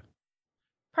 Yeah.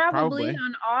 Probably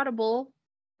on Audible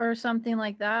or something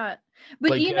like that.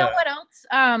 But like, you know what else?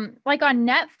 Like on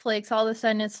Netflix, all of a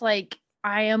sudden it's like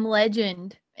I Am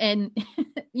Legend. And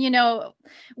you know,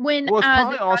 when it's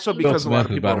probably also because a lot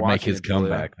of people are about to make his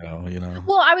comeback, though. You know,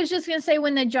 well, I was just gonna say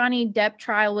when the Johnny Depp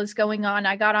trial was going on,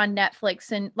 I got on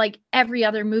Netflix, and like every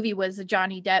other movie was a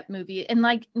Johnny Depp movie, and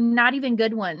like not even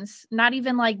good ones, not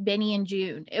even like Benny and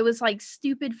June. It was like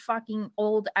stupid fucking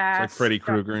old ass, like Freddy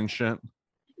Krueger and shit.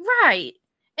 Right.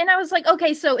 And I was like,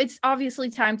 okay, so it's obviously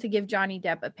time to give Johnny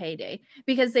Depp a payday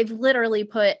because they've literally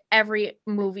put every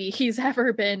movie he's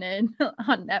ever been in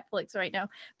on Netflix right now.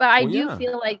 But I do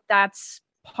feel like that's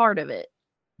part of it.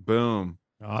 Boom.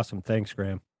 Awesome. Thanks,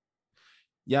 Graham.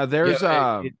 Yeah, there's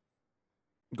go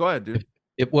ahead, dude.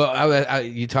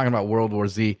 You talking about World War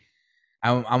Z?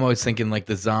 I'm always thinking like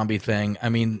the zombie thing. I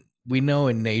mean, we know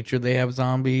in nature they have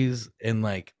zombies, and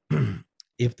like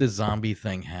if the zombie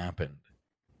thing happened,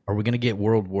 are we going to get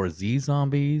World War Z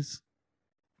zombies?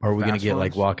 Or are we going to get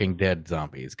like Walking Dead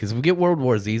zombies? Because if we get World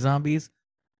War Z zombies,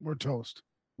 we're toast.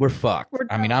 We're fucked.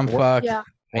 I mean, I'm fucked. Yeah.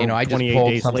 You know, I just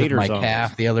pulled something from my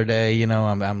calf the other day. You know,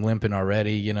 I'm limping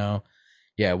already. You know,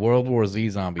 yeah, World War Z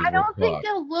zombies. I don't think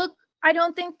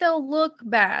they'll look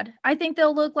bad. I think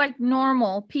they'll look like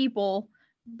normal people,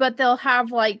 but they'll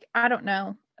have like, I don't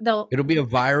know. It'll be a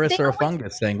virus or a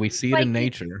fungus thing. We see it in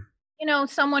nature. You know,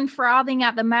 someone frothing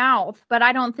at the mouth, but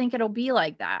I don't think it'll be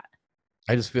like that.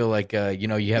 I just feel like, you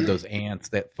know, you have those ants,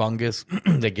 that fungus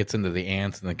that gets into the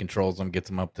ants and then controls them, gets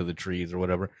them up to the trees or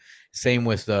whatever. Same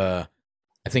with, I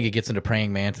think it gets into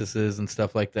praying mantises and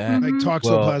stuff like that. Like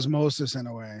toxoplasmosis in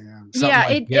a way. Yeah,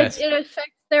 it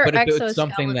affects their exoskeleton. But if it's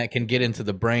something that can get into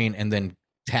the brain and then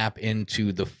tap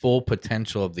into the full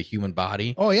potential of the human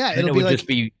body. Oh, yeah. It would just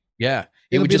be Yeah, it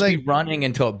It'll would be just be like- running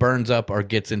until it burns up or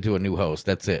gets into a new host.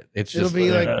 That's it. It's It'll just be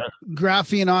like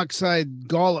graphene oxide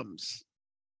golems.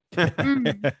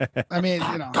 I mean,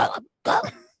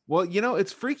 Well,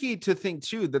 it's freaky to think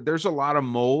too that there's a lot of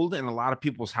mold in a lot of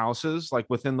people's houses, like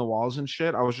within the walls and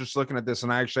shit. I was just looking at this,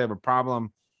 and I actually have a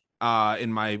problem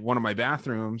in one of my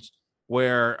bathrooms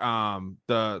where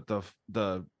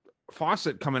the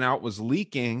faucet coming out was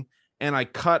leaking, and I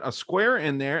cut a square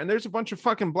in there, and there's a bunch of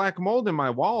fucking black mold in my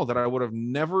wall that I would have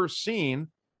never seen,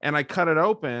 and I cut it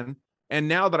open. And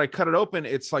now that I cut it open,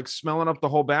 it's like smelling up the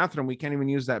whole bathroom. We can't even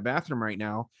use that bathroom right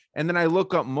now. And then I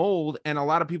look up mold, and a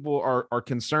lot of people are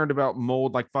concerned about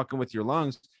mold, like fucking with your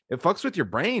lungs. It fucks with your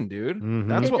brain, dude. Mhm.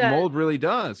 That's It what does. mold really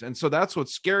does. And so that's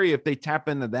what's scary if they tap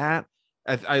into that.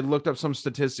 I looked up some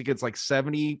statistic. It's like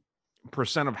 70%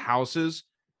 of houses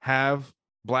have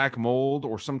black mold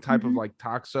or some type of like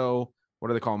toxo. What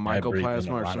do they call them? I breathed in Mycoplasma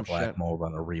a or lot some of black shit. mold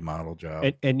on a remodel job.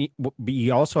 But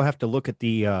you also have to look at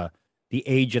the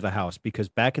age of the house, because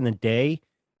back in the day,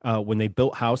 when they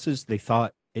built houses, they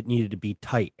thought it needed to be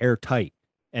tight, airtight.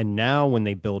 And now when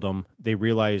they build them, they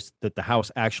realize that the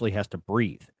house actually has to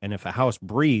breathe. And if a house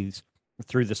breathes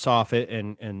through the soffit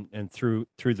and through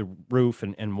the roof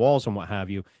and walls and what have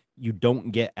you, you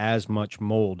don't get as much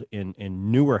mold in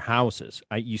newer houses.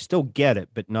 You still get it,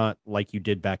 but not like you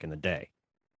did back in the day.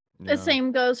 The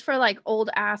same goes for like old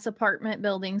ass apartment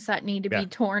buildings that need to Yeah. be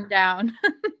torn down.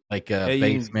 Like you-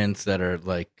 basements that are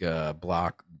like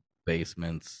block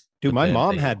basements. Dude, but my then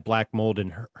mom they- had black mold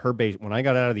in her base. When I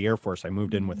got out of the Air Force, I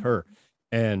moved in with her,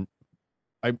 and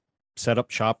I set up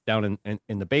shop down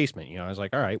in the basement. I was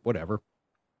like, all right, whatever.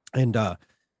 And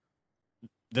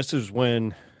this is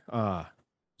when,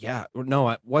 no,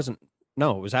 it wasn't.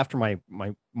 No, it was after my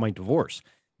divorce,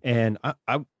 and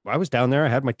I was down there. I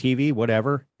had my TV,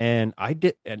 whatever, and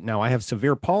now I have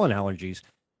severe pollen allergies.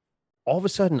 All of a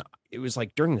sudden, it was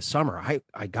like during the summer,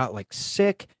 I got like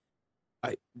sick.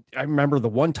 I remember the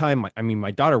one time,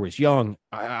 my daughter was young.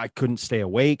 I couldn't stay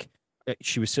awake.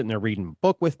 She was sitting there reading a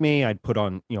book with me. I'd put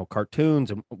on,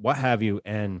 cartoons and what have you.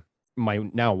 And my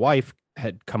now wife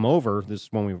had come over. This is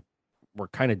when we were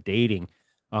kind of dating.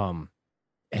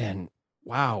 And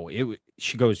wow,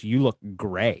 she goes, "You look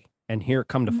gray." And here,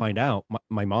 come to find out,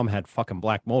 my mom had fucking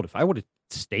black mold. If I would have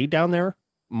stayed down there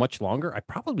much longer, I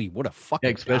probably would have fucking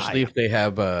Yeah, especially died. if they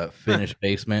have a finished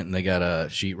basement and they got a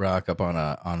sheetrock up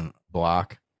on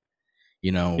block.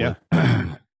 Yeah.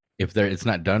 If it's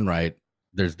not done right,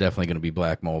 there's definitely going to be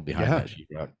black mold behind Yeah. that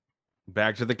sheetrock.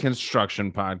 Back to the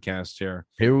construction podcast here.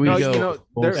 Here we No, go,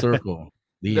 full there- circle.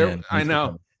 The there- end. I Thanks for know.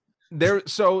 coming.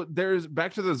 There's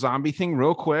back to the zombie thing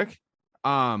real quick.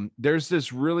 There's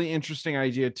this really interesting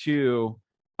idea too.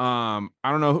 I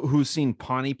don't know who's seen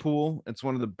Pontypool. It's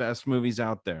one of the best movies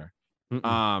out there.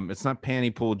 Mm-mm. It's not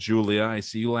Pantypool, Julia. I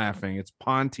see you laughing. It's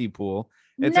Pontypool.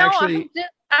 It's No, actually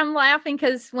I'm laughing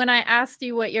because when I asked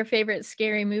you what your favorite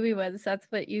scary movie was, that's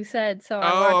what you said. So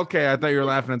I Oh, watched okay. I thought you were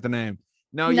laughing at the name.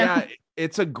 No, No. yeah,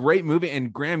 it's a great movie,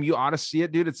 and Graham, you ought to see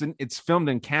it, dude. It's filmed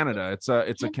in Canada. It's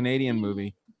a Canadian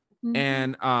movie, Mhm.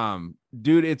 and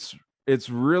dude, it's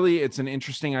an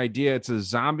interesting idea. It's a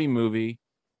zombie movie,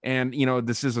 and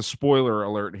this is a spoiler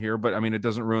alert here, but I mean it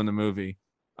doesn't ruin the movie.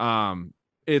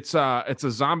 It's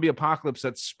a zombie apocalypse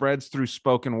that spreads through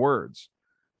spoken words.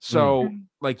 So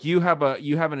like you have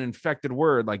an infected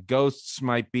word, like ghosts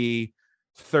might be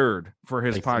third for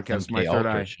his Like some podcast, My MK Third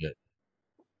Ultra Eye. shit.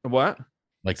 What?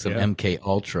 Like some Yeah. MK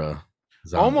Ultra.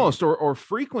 zombie. Almost or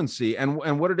frequency, and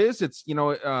what it is, it's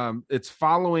it's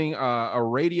following a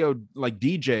radio like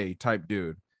DJ type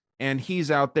dude, and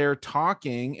he's out there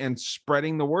talking and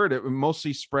spreading the word. It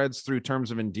mostly spreads through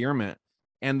terms of endearment,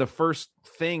 and the first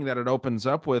thing that it opens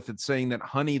up with, it's saying that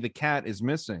Honey the cat is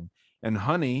missing, and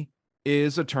honey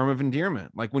is a term of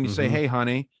endearment. Like when you say Mhm. hey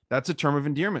honey, that's a term of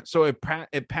endearment. So it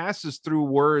passes through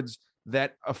words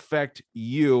that affect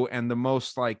you, and the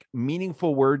most like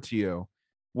meaningful word to you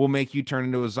will make you turn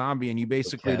into a zombie. And you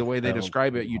basically, the way they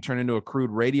describe it, you turn into a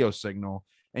crude radio signal,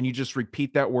 and you just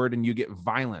repeat that word and you get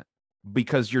violent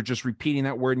because you're just repeating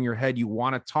that word in your head. You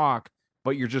want to talk,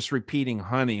 but you're just repeating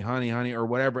honey, honey, honey, or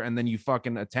whatever. And then you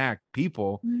fucking attack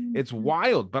people. It's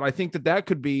wild. But I think that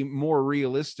could be more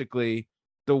realistically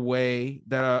the way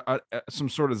that some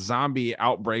sort of zombie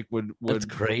outbreak would That's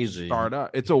crazy. start up.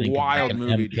 It's a Thinking wild like an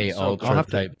movie. MK dude. So Ultra I'll have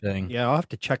to- type thing. Yeah, I'll have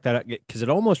to check that out because it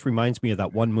almost reminds me of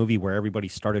that one movie where everybody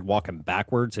started walking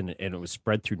backwards and it was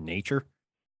spread through nature.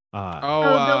 Oh, the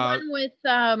oh, one with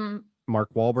Mark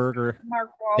Wahlberg or Mark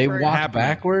They Wahlberg. walk Happening.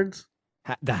 backwards.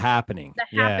 The Happening. The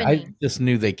Yeah, Happening. I just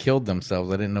knew they killed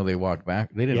themselves. I didn't know they walked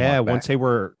back. They didn't. yeah. walk Once back. they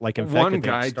were like infected, one they'd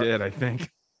guy start- did, I think.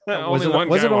 Only one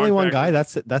was guy it only walked one guy?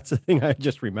 backwards. That's the thing I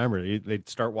just remembered. They'd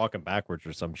start walking backwards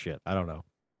or some shit. I don't know.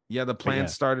 Yeah, the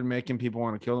plants started making people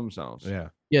want to kill themselves. Yeah.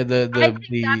 Yeah, I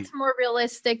think that's more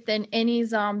realistic than any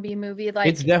zombie movie. Like,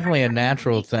 it's definitely a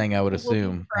natural thing, I would people will be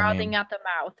assume. I frothing mean, at the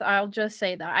mouth. I'll just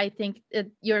say that. I think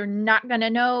you're not gonna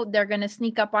know. They're gonna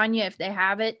sneak up on you if they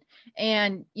have it,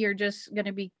 and you're just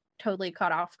gonna be totally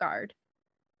caught off guard.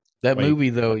 that movie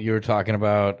though you were talking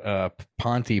about,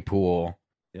 Pontypool,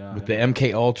 with the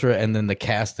MK Ultra, and then the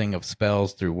casting of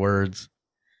spells through words,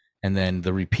 and then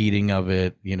the repeating of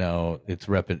it.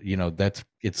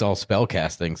 It's all spell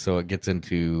casting, so it gets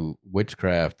into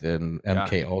witchcraft and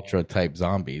MK Ultra type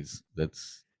zombies.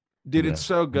 Dude, it's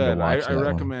so good. I one.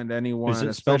 recommend anyone. Is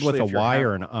it spelled with a especially if Y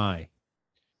you're or an I?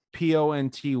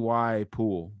 Ponty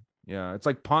pool. Yeah, it's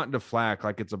like Pont de Flac.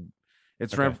 Like it's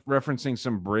referencing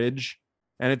some bridge,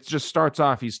 and it just starts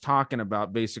off. He's talking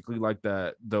about basically like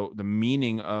the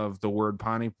meaning of the word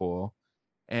Pontypool,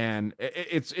 and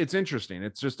it's interesting.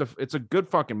 It's just it's a good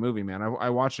fucking movie, man.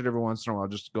 I watch it every once in a while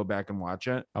just to go back and watch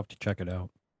it. I'll have to check it out.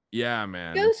 Yeah,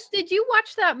 man. Ghost, did you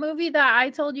watch that movie that I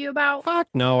told you about? Fuck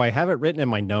no, I have it written in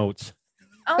my notes.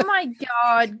 Oh my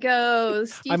god,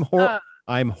 Ghost!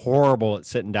 I'm horrible at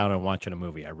sitting down and watching a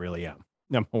movie. I really am.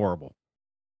 I'm horrible.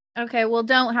 Okay, well,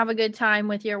 don't have a good time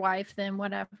with your wife then.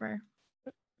 Whatever.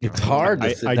 It's hard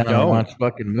to sit down and watch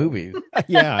fucking movies.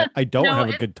 Yeah, I don't have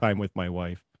a good time with my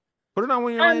wife. Put it on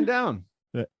when you're laying down.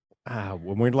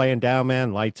 When we're laying down,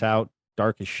 man, lights out,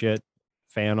 dark as shit,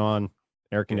 fan on,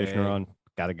 air conditioner on.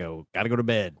 Gotta go to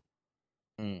bed.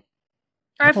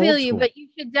 I feel you, but you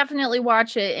should definitely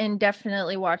watch it, and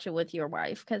definitely watch it with your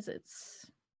wife, because it's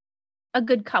a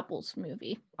good couples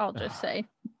movie. I'll just say.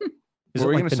 Is it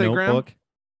like The Notebook?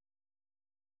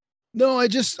 No, I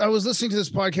was listening to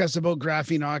this podcast about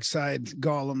graphene oxide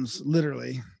golems,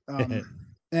 literally.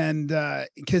 And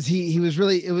because he was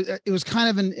really, it was kind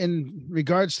of in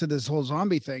regards to this whole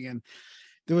zombie thing. And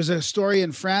there was a story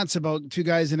in France about two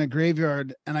guys in a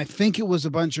graveyard, and I think it was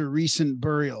a bunch of recent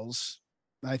burials.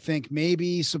 I think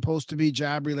maybe supposed to be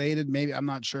jab related, maybe, I'm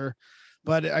not sure.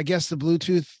 But I guess their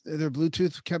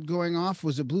Bluetooth kept going off.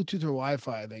 Was it Bluetooth or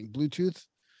Wi-Fi? I think Bluetooth.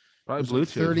 Probably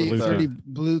Bluetooth. 30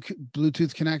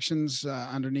 Bluetooth connections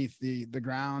underneath the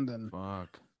ground. And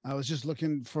I was just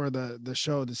looking for the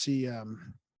show to see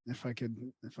if I could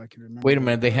remember. Wait a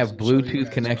minute, they have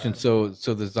Bluetooth connection, so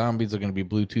the zombies are going to be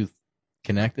Bluetooth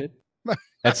connected?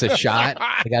 That's a shot.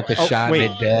 They got the shot,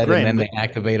 they're dead, and then they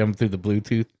activate them through the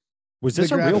Bluetooth. Was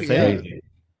this a real thing?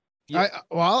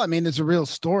 I mean, it's a real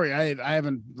story. I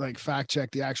haven't like fact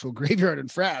checked the actual graveyard in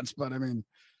France, but I mean,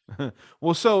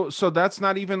 well, so that's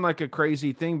not even like a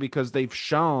crazy thing, because they've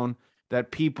shown that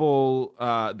people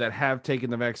that have taken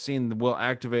the vaccine will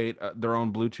activate their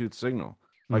own Bluetooth signal.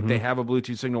 Like they have a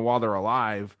Bluetooth signal while they're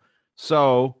alive.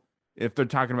 So if they're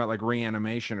talking about like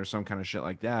reanimation or some kind of shit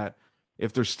like that,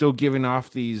 if they're still giving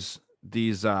off these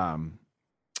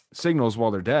signals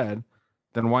while they're dead,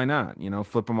 then why not?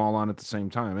 Flip them all on at the same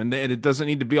time, and it doesn't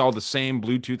need to be all the same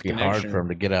Bluetooth connection. Hard for them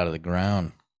to get out of the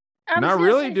ground. Not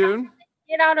really, dude.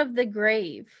 Get out of the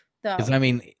grave, though. Because I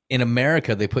mean, in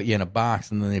America, they put you in a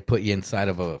box and then they put you inside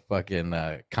of a fucking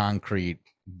concrete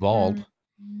vault.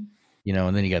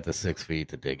 And then you got the 6 feet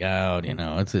to dig out.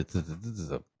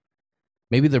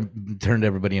 Maybe they're turned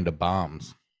everybody into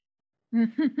bombs.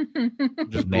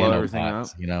 Just blow everything up.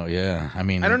 Yeah. I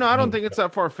mean, I don't know. I don't think it's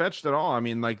that far fetched at all. I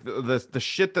mean, like the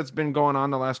shit that's been going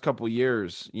on the last couple of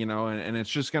years, and it's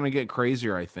just gonna get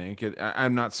crazier. I think.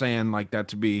 I'm not saying like that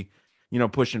to be,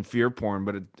 pushing fear porn,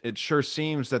 but it sure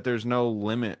seems that there's no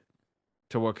limit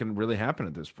to what can really happen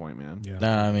at this point, man.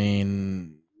 Yeah. I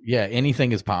mean, yeah,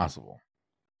 anything is possible.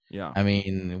 Yeah. I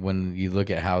mean, when you look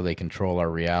at how they control our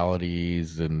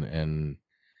realities and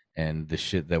the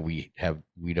shit that we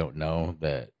don't know,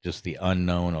 that just the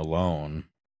unknown alone,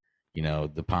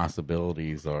 the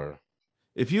possibilities are.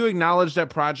 If you acknowledge that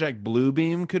Project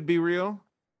Bluebeam could be real,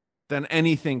 then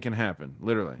anything can happen,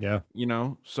 literally. Yeah.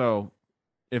 So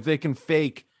if they can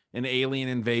fake an alien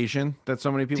invasion that so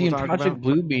many people talk Project about.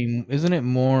 Bluebeam, isn't it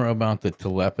more about the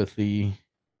telepathy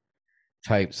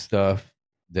type stuff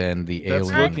than the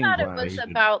alien? I thought it was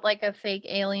about like a fake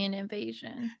alien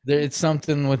invasion. It's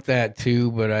something with that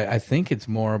too, but I think it's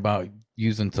more about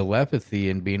using telepathy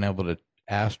and being able to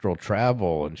astral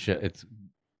travel and shit. It's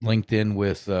linked in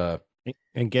with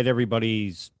and get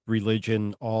everybody's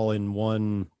religion all in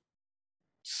one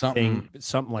something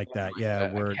like that.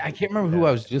 Yeah, I can't remember who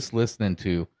I was just listening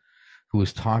to, who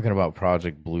was talking about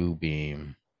Project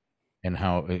Bluebeam and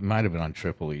how it might have been on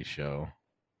Triple E's show.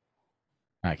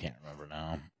 I can't remember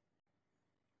now.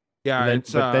 Yeah,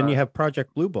 but then you have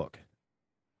Project Blue Book.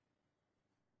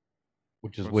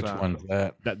 Which is What's which that? one's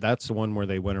that? That's the one where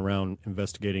they went around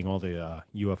investigating all the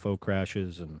UFO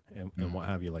crashes and what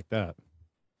have you like that,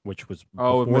 which was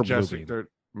Oh, before Bluebeam.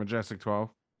 Majestic 12.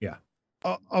 Yeah.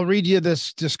 I'll read you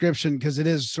this description because it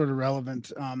is sort of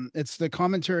relevant. It's the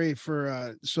commentary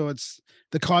for so it's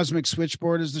the Cosmic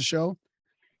Switchboard is the show.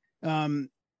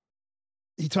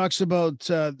 He talks about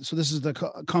so this is the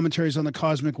commentaries on the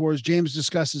cosmic wars. James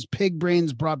discusses pig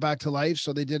brains brought back to life.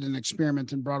 So they did an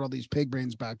experiment and brought all these pig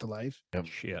brains back to life. Yep.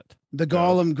 Shit. The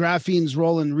golem graphene's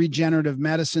role in regenerative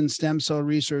medicine, stem cell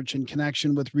research in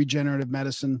connection with regenerative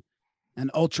medicine,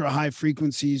 and ultra high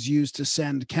frequencies used to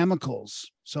send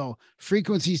chemicals. So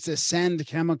frequencies to send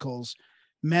chemicals,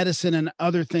 medicine and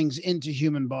other things into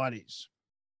human bodies.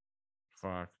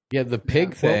 Fuck. Yeah, the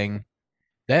pig thing,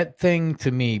 that thing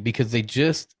to me, because they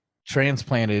just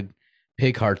transplanted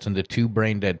pig hearts into 2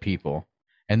 brain dead people,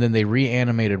 and then they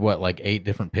reanimated like 8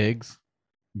 different pigs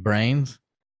brains.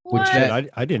 What? Which that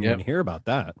I didn't Yep. even hear about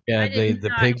that. yeah, I did the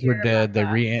not pigs were hear dead. about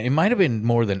They that. it might have been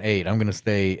more than 8. I'm gonna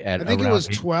stay at I think it around was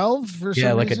 8. 12 for Yeah,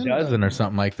 some like reason. a dozen or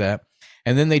something like that.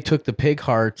 And then they took the pig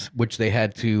hearts, which they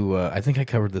had to. I think I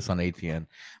covered this on ATN,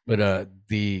 but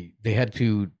they had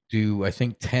to do I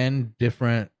think 10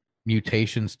 different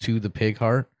mutations to the pig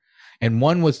heart, and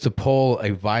one was to pull a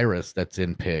virus that's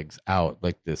in pigs out,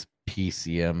 like this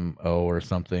PCMO or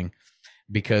something.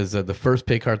 Because the first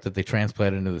pig heart that they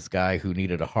transplanted into this guy who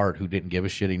needed a heart, who didn't give a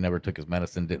shit, he never took his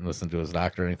medicine, didn't listen to his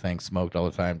doctor or anything, smoked all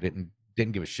the time, didn't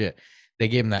give a shit. They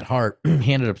gave him that heart.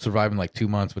 He ended up surviving like 2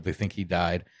 months, but they think he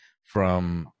died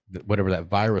from whatever that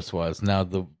virus was. Now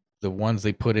the ones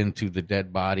they put into the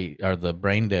dead body or the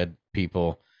brain dead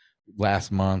people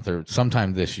last month or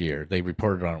sometime this year, they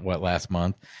reported on last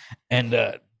month, and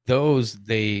it's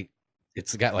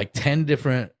got like 10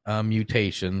 different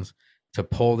mutations to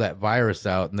pull that virus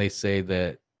out, and they said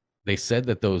that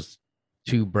those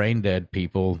 2 brain dead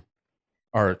people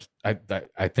are I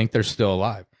think they're still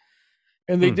alive.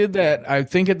 And they did that, I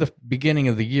think, at the beginning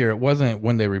of the year. It wasn't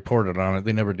when they reported on it.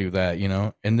 They never do that,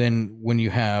 And then when you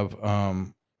have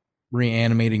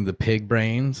reanimating the pig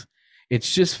brains,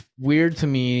 it's just weird to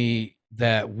me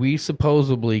that we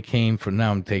supposedly came from,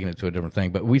 now I'm taking it to a different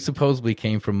thing, but we supposedly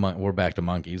came from, we're back to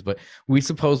monkeys, but we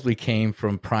supposedly came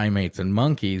from primates and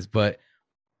monkeys, but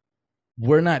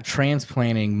we're not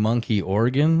transplanting monkey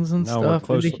organs and stuff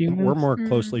into humans. We're more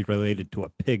closely related to a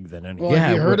pig than anything. Well,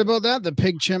 have you heard about that? The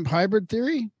pig chimp hybrid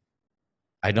theory?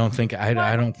 I don't think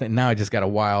now I just got a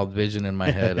wild vision in my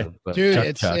head of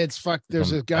dude, Chuck it's fuck.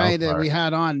 There's a guy that we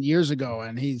had on years ago,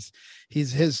 and he's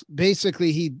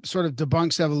basically he sort of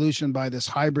debunks evolution by this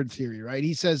hybrid theory, right?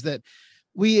 He says that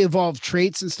we evolve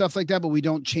traits and stuff like that, but we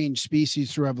don't change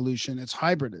species through evolution. It's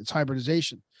hybrid, it's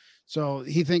hybridization. So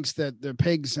he thinks that the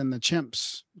pigs and the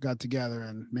chimps got together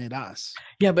and made us.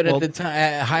 Yeah, but at the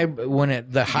time,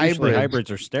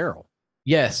 hybrids are sterile.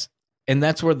 Yes, and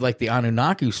that's where like the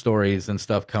Anunnaki stories and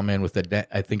stuff come in with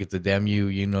I think it's the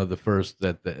Demu, the first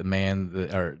that the man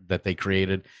that they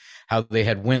created, how they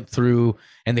had went through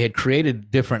and they had created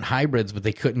different hybrids, but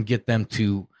they couldn't get them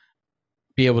to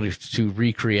be able to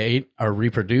recreate or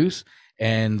reproduce.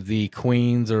 And the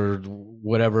queens or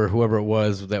whoever it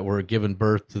was that were giving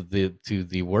birth to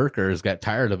the workers got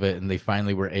tired of it, and they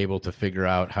finally were able to figure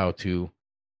out how to,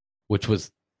 which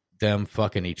was them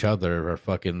fucking each other or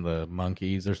fucking the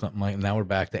monkeys or something like. Now we're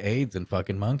back to AIDS and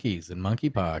fucking monkeys and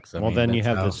monkeypox. Then you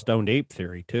have the stoned ape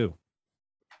theory too.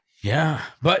 Yeah,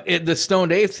 but the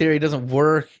stoned ape theory doesn't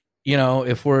work,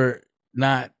 if we're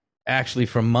not actually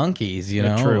from monkeys,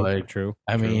 True.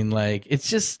 I mean, like, it's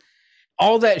just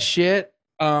all that shit.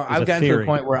 I've gotten to the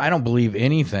point where I don't believe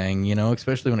anything,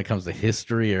 especially when it comes to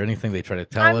history or anything they try to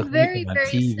tell us. I'm very,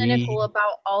 very cynical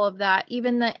about all of that,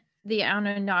 even the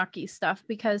Anunnaki stuff,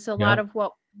 because a lot of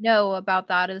what we know about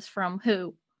that is from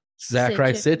who?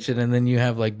 Zachary Sitchin, and then you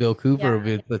have like Bill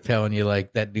Cooper telling you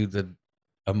like that dude's a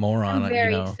moron. I'm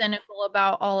very cynical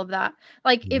about all of that.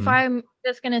 Like, if I'm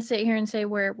just going to sit here and say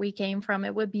where we came from,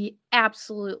 it would be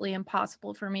absolutely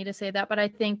impossible for me to say that. But I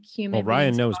think Well,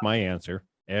 Ryan knows my answer.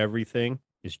 Everything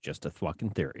is just a fucking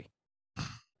theory.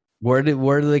 Where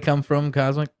do they come from,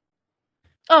 Cosmic?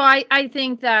 Oh, I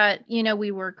think that, we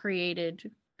were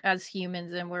created as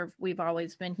humans, and we've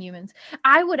always been humans.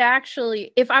 I would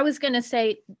actually, if I was going to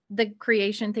say the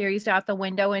creation theory's out the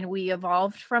window and we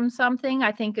evolved from something,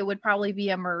 I think it would probably be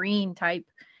a marine type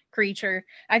creature.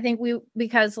 I think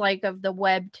because like of the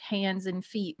webbed hands and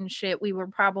feet and shit, we were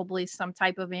probably some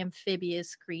type of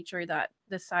amphibious creature that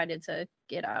decided to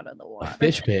get out of the water. A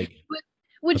fish pig.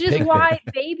 Which A is pig why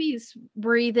pit. babies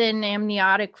breathe in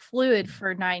amniotic fluid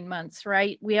for 9 months,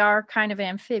 right? We are kind of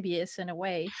amphibious in a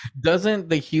way. Doesn't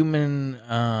the human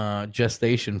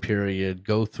gestation period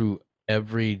go through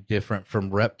every different from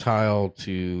reptile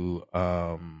to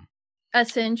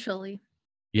Essentially.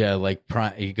 yeah, like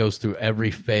it goes through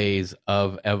every phase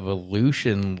of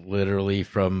evolution, literally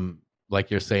from like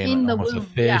you're saying, In the almost a womb,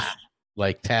 yeah. fish,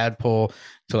 like tadpole,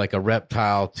 to like a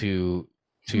reptile to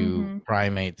Mhm.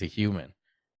 primate to human.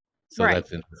 So Right.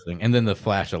 that's interesting. And then the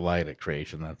flash of light at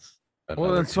creation. That's Well,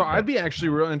 another. then, so I'd be actually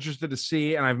real interested to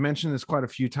see, and I've mentioned this quite a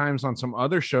few times on some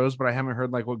other shows, but I haven't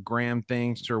heard like what Graham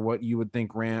thinks or what you would think,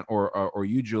 Grant, or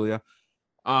you, Julia,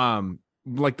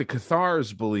 like the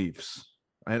Cathars beliefs.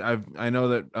 I know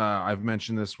that I've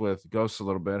mentioned this with Ghosts a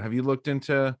little bit. Have you looked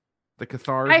into the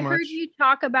Cathars I much? heard you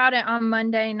talk about it on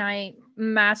Monday Night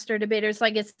Master Debaters,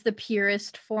 like it's the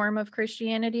purest form of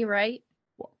Christianity, right?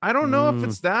 I don't know if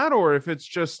it's that or if it's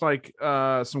just like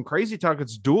some crazy talk.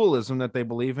 It's dualism that they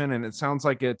believe in, and it sounds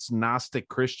like it's Gnostic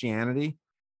Christianity.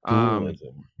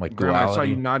 Dualism, like Graham, I saw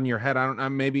you duality. nodding your head. I don't know,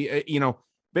 maybe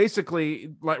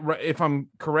basically, like if I'm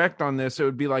correct on this, it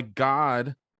would be like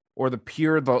God or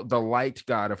the light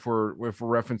God. If we're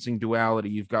referencing duality,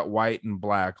 you've got white and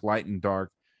black, light and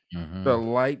dark. The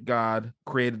Mhm. light God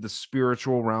created the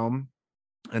spiritual realm,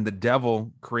 and the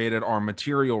devil created our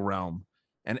material realm.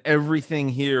 And everything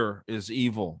here is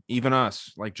evil, even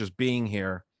us, like just being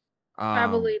here. I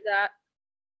believe that.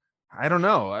 I don't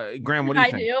know, Graham. What do you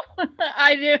I think? do.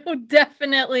 I do.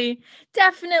 Definitely.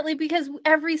 Definitely. Because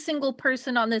every single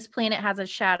person on this planet has a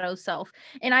shadow self.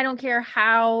 And I don't care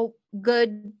how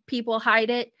good people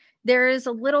hide it. There is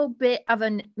a little bit of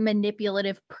a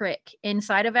manipulative prick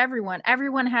inside of everyone.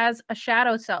 Everyone has a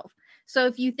shadow self. So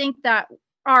if you think that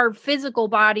our physical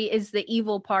body is the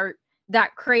evil part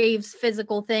that craves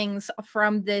physical things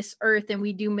from this earth and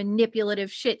we do manipulative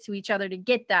shit to each other to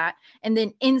get that, and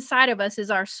then inside of us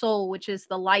is our soul, which is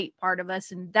the light part of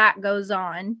us, and that goes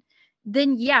on,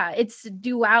 then yeah, it's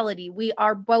duality. We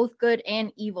are both good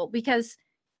and evil because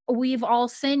we've all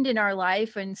sinned in our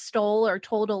life and stole or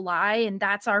told a lie, and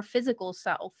that's our physical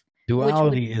self, which would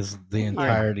Duality is the our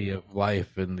entirety of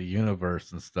life in the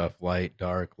universe and stuff. Light,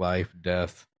 dark, life,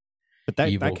 death, But that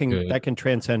evil, good. can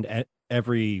transcend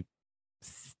every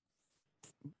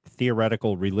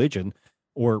theoretical religion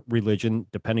or religion,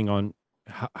 depending on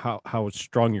how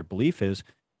strong your belief is.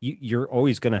 You're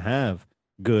always going to have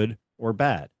good or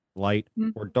bad, light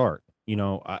Mhm. or dark.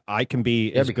 I can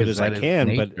be Yeah, as good because as I that is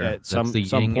can, but nature. at That's the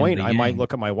some yin and point, the I might yang.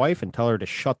 look at my wife and tell her to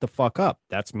shut the fuck up.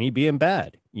 That's me being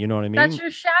bad. You know what I that's mean?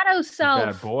 your shadow Bad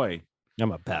self. boy.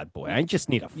 I'm a bad boy. I just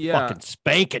need a Yeah. fucking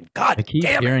spanking. God I keep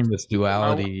damn it! hearing this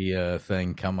duality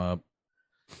thing come up.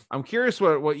 I'm curious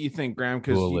what you think, Graham,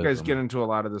 because you guys Dualism. get into a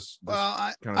lot of this Well,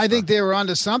 kind of I think stuff. they were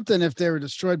onto something if they were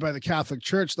destroyed by the Catholic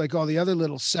Church, like all the other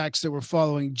little sects that were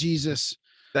following Jesus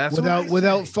That's what I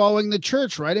without say. following the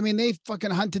church, right? I mean, they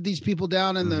fucking hunted these people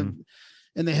down in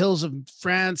the hills of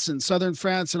France and southern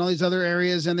France and all these other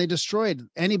areas, and they destroyed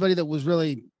anybody that was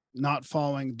really not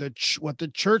following what the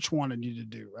church wanted you to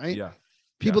do, right? Yeah.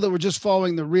 People that were just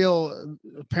following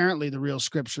apparently the real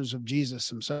scriptures of Jesus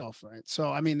himself, right?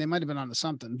 So, I mean, they might have been onto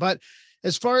something. But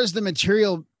as far as the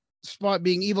material spot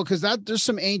being evil, because there's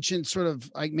some ancient sort of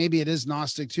like maybe it is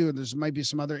Gnostic too, and there's might be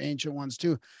some other ancient ones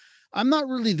too. I'm not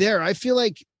really there. I feel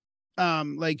like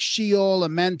Sheol,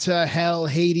 Amenta, Hell,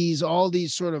 Hades, all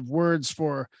these sort of words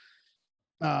for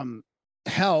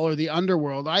hell or the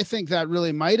underworld. I think that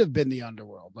really might have been the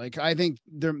underworld. Like I think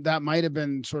that might have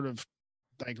been sort of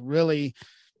like really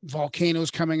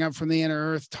volcanoes coming up from the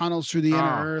inner earth, tunnels through the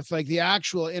inner earth, like the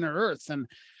actual inner earth.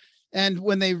 And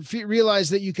when they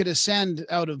realized that you could ascend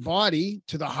out of body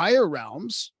to the higher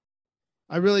realms,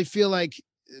 I really feel like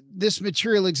this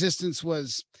material existence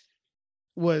was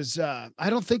I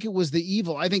don't think it was the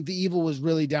evil. I think the evil was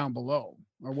really down below,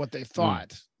 or what they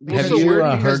thought. Well, Have so you where do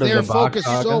you heard of they're the Bach focused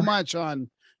Saga? so much on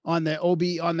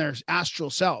their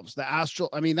astral selves. The astral,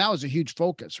 I mean, that was a huge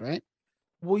focus, right?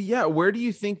 Well, yeah. Where do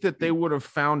you think that they would have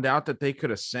found out that they could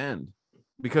ascend?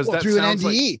 Because Well, that through an sounds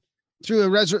like NDE, through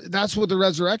that's what the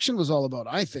resurrection was all about.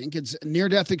 I think it's near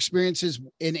death experiences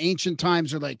in ancient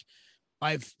times are like,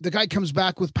 the guy comes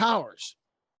back with powers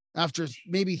after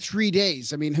maybe 3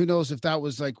 days. I mean, who knows if that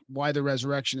was like why the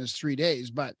resurrection is 3 days,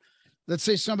 but let's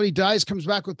say somebody dies, comes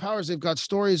back with powers. They've got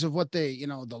stories of what they,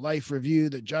 the life review,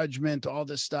 the judgment, all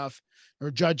this stuff,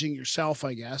 or judging yourself,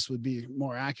 I guess would be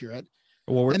more accurate.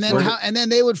 Well, And then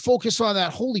they would focus on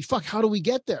that. Holy fuck. How do we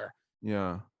get there?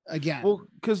 yeah. Again. Well,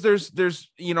 because there's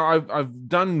I've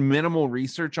done minimal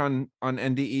research on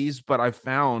NDEs, but I've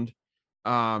found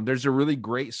There's a really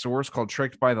great source called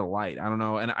Tricked by the Light. I don't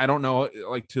know, and I don't know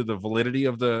like to the validity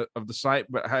of the site,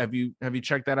 but have you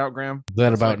checked that out, Graham? Is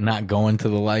that It's about like, not going to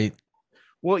the light?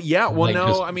 well, yeah, well, Like no,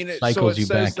 just I mean, so cycles it you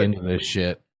says back that into this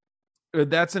shit.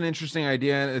 that's an interesting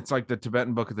idea. It's like the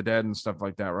Tibetan Book of the Dead and stuff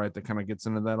like that, right? That kind of gets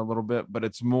into that a little bit, but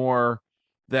it's more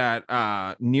that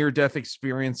near-death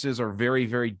experiences are very,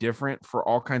 very different for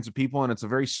all kinds of people, and it's a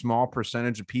very small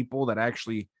percentage of people that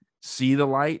actually see the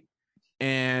light.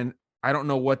 And I don't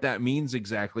know what that means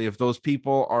exactly. If those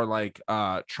people are like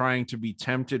trying to be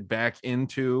tempted back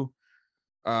into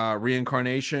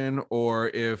reincarnation, or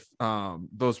if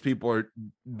those people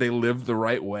they live the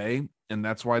right way and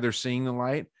that's why they're seeing the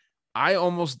light. I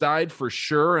almost died for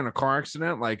sure in a car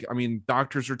accident. Like, I mean,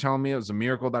 doctors were telling me it was a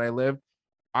miracle that I lived.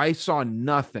 I saw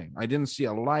nothing. I didn't see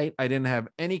a light. I didn't have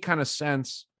any kind of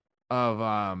sense of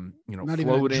Not even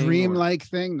a floating dream-like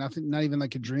thing. Nothing. Not even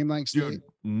like a dream-like state. dude,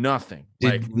 nothing.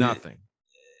 Did- Like nothing.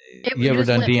 You ever just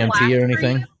done went black DMT or for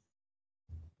anything? you?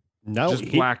 No,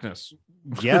 Just blackness.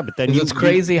 yeah, but then It's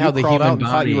crazy how the crawled human out and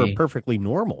thought you were body- perfectly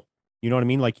normal. You know what I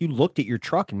mean? Like you looked at your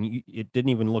truck and it didn't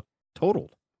even look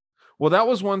totaled. Well, that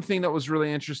was one thing that was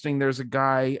really interesting. There's a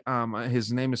guy,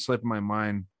 his name is slipping my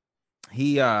mind.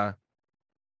 He had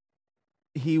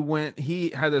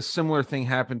a similar thing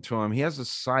happen to him. He has a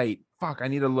site. Fuck, I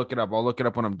need to look it up. I'll look it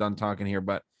up when I'm done talking here.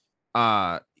 But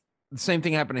the same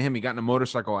thing happened to him. He got in a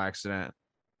motorcycle accident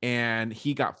and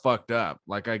he got fucked up.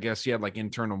 Like, I guess he had like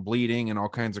internal bleeding and all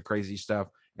kinds of crazy stuff.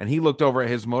 And he looked over at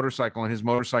his motorcycle and his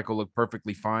motorcycle looked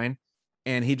perfectly fine.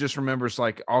 And he just remembers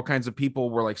like all kinds of people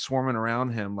were like swarming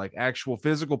around him, like actual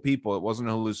physical people. It wasn't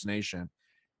a hallucination.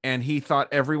 And he thought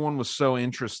everyone was so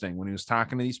interesting when he was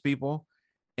talking to these people.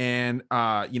 And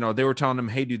they were telling him,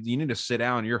 hey, dude, you need to sit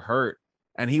down, you're hurt.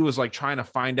 And he was like trying to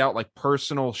find out like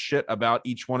personal shit about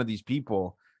each one of these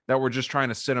people that were just trying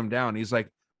to sit him down. He's like,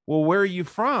 well, where are you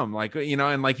from? Like,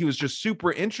 and like he was just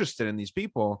super interested in these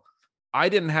people. I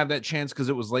didn't have that chance because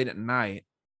it was late at night.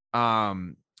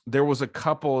 There was a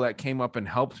couple that came up and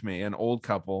helped me, an old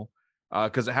couple,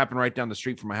 because it happened right down the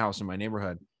street from my house in my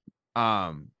neighborhood.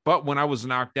 But when I was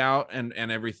knocked out and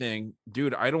everything,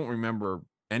 dude, I don't remember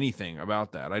anything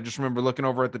about that. I just remember looking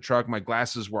over at the truck, my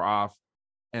glasses were off.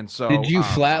 And so Did you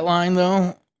flatline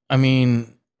though? I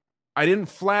mean, I didn't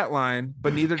flatline,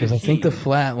 but neither did because I think he. the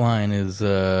flatline is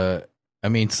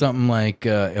something like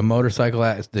a motorcycle,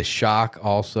 the shock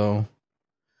also.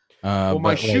 Well,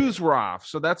 my but, shoes were off,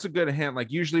 so that's a good hint.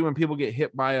 Like usually when people get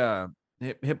hit by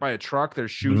a truck, their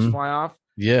shoes Mhm. fly off.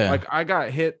 Yeah. Like I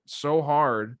got hit so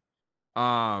hard,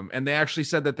 and they actually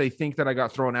said that they think that I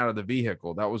got thrown out of the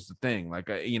vehicle. That was the thing. Like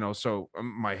so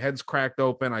my head's cracked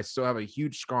open. I still have a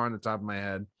huge scar on the top of my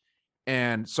head,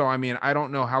 and so I mean, I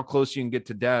don't know how close you can get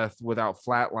to death without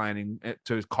flatlining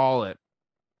to call it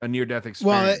a near-death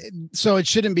Well, experience. so it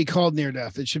shouldn't be called near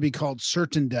death. It should be called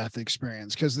certain death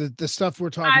experience, because the stuff we're I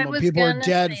talking about, was people are gonna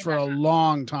dead say for a that.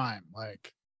 long time,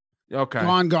 like Okay.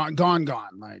 gone.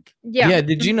 Like Yeah.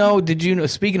 Did you know?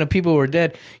 Speaking of people who are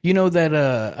dead, you know that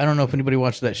I don't know if anybody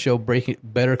watched that show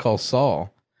Better Call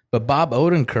Saul, but Bob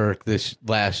Odenkirk this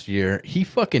last year, he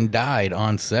fucking died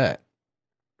on set.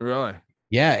 Really?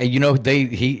 Yeah, and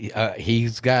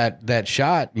he's got that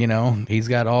shot, he's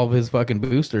got all of his fucking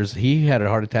boosters. He had a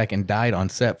heart attack and died on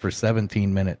set for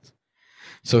 17 minutes.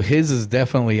 So his is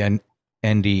definitely an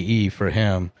NDE for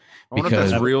him. I wonder if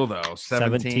Because that's real though.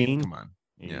 17? 17? Come on.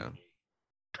 Yeah.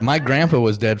 my grandpa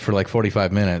was dead for like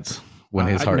 45 minutes when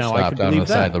his heart no, I stopped can out on the believe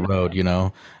side that. of the road,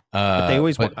 But they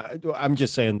always. but I'm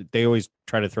just saying that they always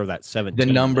try to throw that 17.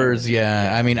 the numbers,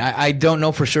 yeah. I mean, I don't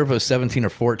know for sure if it was 17 or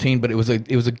 14, but it was a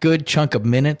good chunk of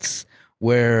minutes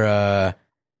where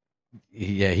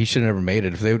he should have never made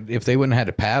it. If they wouldn't have had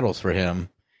the paddles for him,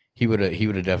 he would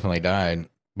have definitely died.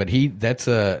 But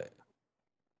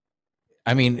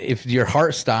I mean, if your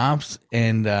heart stops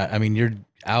and you're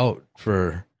out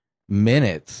for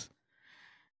minutes,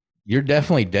 you're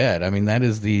definitely dead. I mean, that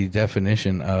is the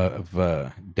definition of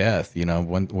death.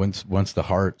 Once the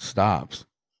heart stops.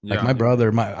 Like Yeah. my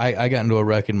brother, I got into a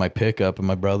wreck in my pickup, and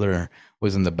my brother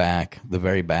was in the back, the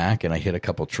very back, and I hit a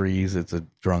couple trees. It's a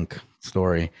drunk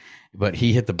story, but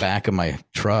he hit the back of my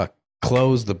truck,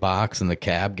 closed the box and the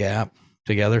cab gap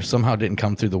together. Somehow didn't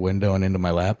come through the window and into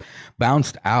my lap,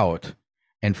 bounced out,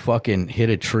 and fucking hit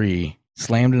a tree,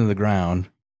 slammed into the ground,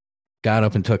 got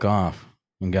up and took off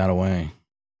and got away.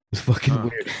 It's fucking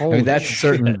weird. I mean, that's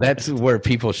certain. That's where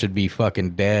people should be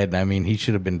fucking dead. I mean, he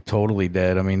should have been totally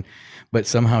dead. I mean, but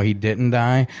somehow he didn't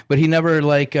die. But he never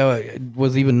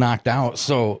was even knocked out.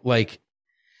 So like,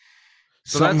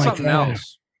 So that's like something that.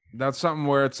 else. That's something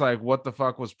where it's like, what the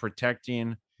fuck was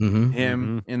protecting Mhm.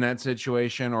 him in that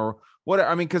situation, or What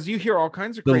I mean, because you hear all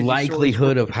kinds of the crazy stories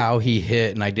likelihood where of how he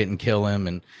hit and I didn't kill him,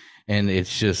 and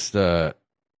it's just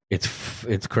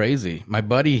it's crazy. My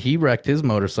buddy, he wrecked his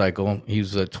motorcycle. He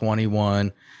was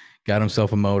 21, got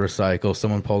himself a motorcycle.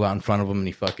 Someone pulled out in front of him and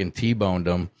he fucking T-boned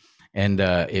him, and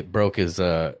it broke his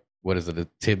what is it, a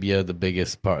tibia, the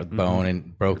biggest part of the bone,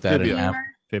 and broke that in Fibia. half.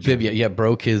 Femur. Fibia, yeah,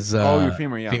 broke his your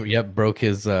femur, yeah. yep, broke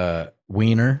his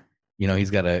wiener. You know,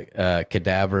 he's got a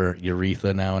cadaver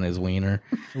urethra now in his wiener.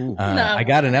 Ooh. I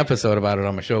got an episode about it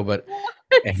on my show, but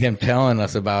and him telling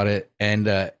us about it,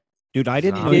 and Dude, I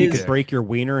didn't know you His- could break your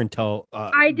wiener until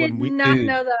I did when we, not Dude.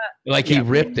 know that. like he Yeah.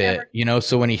 ripped Never- it, you know.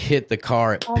 So when he hit the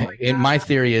car, Oh my and my God.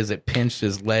 theory is it pinched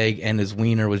his leg, and his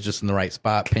wiener was just in the right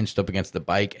spot, pinched up against the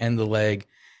bike and the leg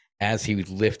as he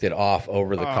lifted off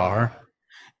over the car.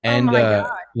 And my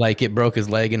God. like it broke his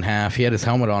leg in half. He had his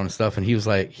helmet on and stuff, and he was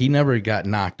like, he never got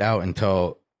knocked out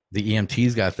until the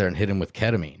EMTs got there and hit him with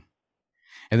ketamine.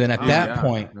 And then at Oh, that yeah,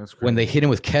 point, that's when they crazy. hit him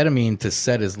with ketamine to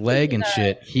set his leg and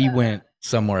shit, he went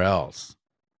somewhere else.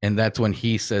 And that's when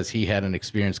he says he had an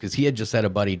experience, because he had just had a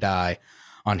buddy die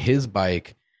on his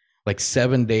bike like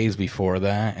 7 days before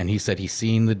that. And he said he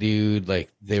seen the dude,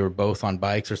 like they were both on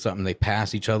bikes or something. They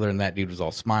passed each other and that dude was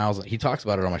all smiles. He talks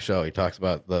about it on my show. He talks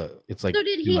about it's like, So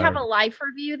did he have a life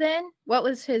review then? What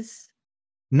was his?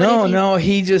 No, did he- no,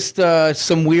 he just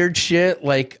some weird shit.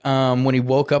 Like when he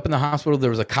woke up in the hospital, there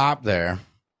was a cop there,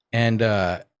 and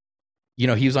you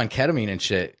know, he was on ketamine and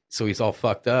shit, so he's all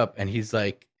fucked up, and he's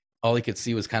like, all he could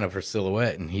see was kind of her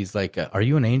silhouette, and he's like, "Are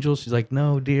you an angel?" She's like,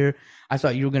 "No, dear, I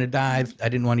thought you were gonna die. I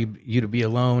didn't want you to be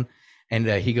alone." And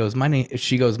he goes, "My name."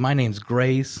 She goes, "My name's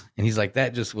Grace," and he's like,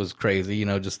 "That just was crazy, you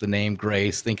know, just the name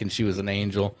Grace, thinking she was an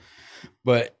angel."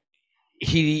 But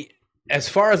he, as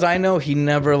far as I know, he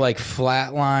never like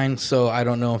flatlined. So I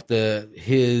don't know if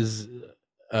his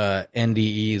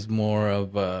NDE is more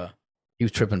of he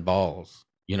was tripping balls,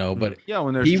 you know. But Yeah,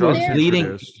 when there's he was drugs bleeding.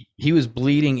 introduced. He was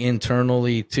bleeding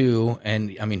internally too,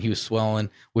 and I mean he was swelling,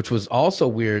 which was also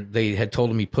weird. They had told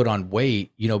him he put on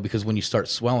weight, you know, because when you start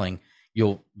swelling,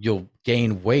 you'll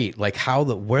gain weight. Like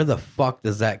where the fuck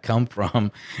does that come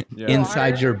from Yeah.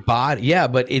 inside your body? Yeah,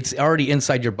 but it's already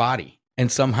inside your body,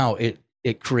 and somehow it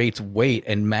creates weight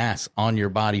and mass on your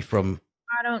body from.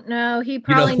 I don't know. He You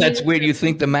probably know, that's needed weird. You some-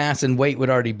 think the mass and weight would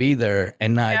already be there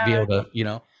and not be Yeah. able to, you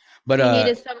know. But he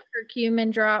needed some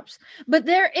curcumin drops. But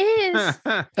there is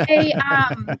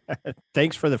a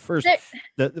thanks for the first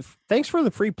there- thanks for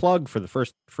the free plug for the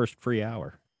first free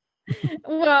hour.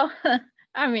 well,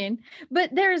 I mean,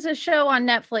 but there's a show on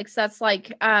Netflix that's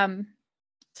like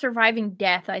surviving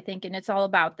death, I think, and it's all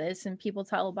about this, and people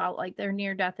tell about like their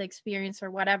near death experience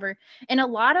or whatever. And a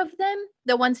lot of them,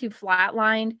 the ones who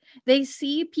flatlined, they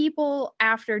see people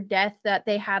after death that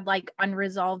they had like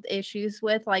unresolved issues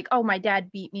with, like, oh, my dad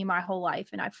beat me my whole life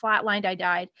and I flatlined, I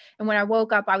died, and when I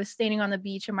woke up I was standing on the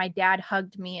beach and my dad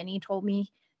hugged me and he told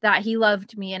me that he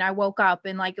loved me, and I woke up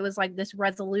and like it was like this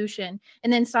resolution.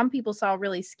 And then some people saw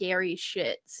really scary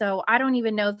shit. So I don't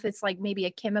even know if it's like maybe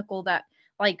a chemical that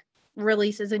like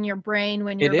releases in your brain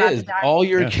when you're it about is to die. all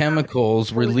your Yeah.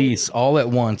 chemicals release all at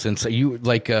once, and so you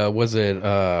like was it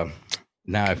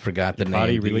now I forgot the Your name.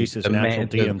 body releases the natural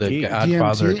the DMT.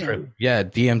 Godfather DMT. trip. Yeah,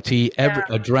 DMT, every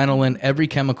adrenaline, every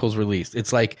chemical's released.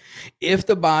 It's like if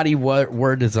the body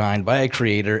were designed by a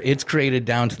creator, it's created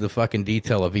down to the fucking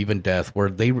detail of even death, where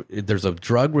there's a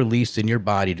drug released in your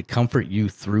body to comfort you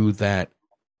through that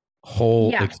whole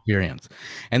Yeah. experience.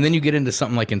 And then you get into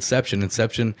something like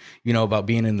Inception, you know, about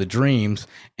being in the dreams,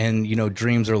 and you know,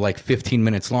 dreams are like 15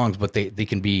 minutes long, but they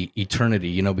can be eternity,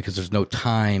 you know, because there's no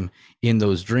time in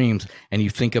those dreams. And you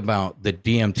think about the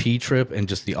DMT trip and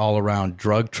just the all around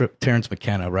drug trip. Terrence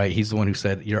McKenna, right? He's the one who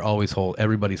said you're always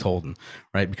everybody's holding,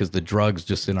 right? Because the drug's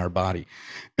just in our body.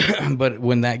 But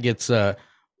when that gets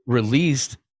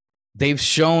released, they've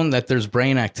shown that there's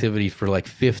brain activity for like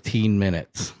 15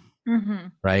 minutes. Mm-hmm.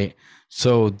 Right.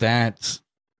 So that's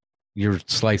your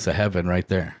slice of heaven right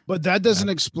there. But that doesn't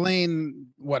explain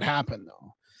what happened,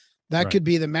 though. That Right. could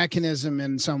be the mechanism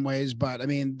in some ways, but I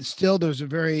mean, still, there's a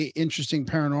very interesting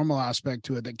paranormal aspect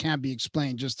to it that can't be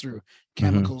explained just through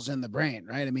chemicals in the brain,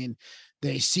 right? I mean,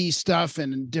 they see stuff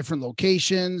in different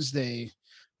locations, they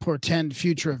portend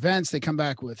future events, they come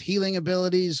back with healing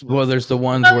abilities. Well, there's the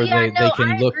ones Oh, where yeah, they no,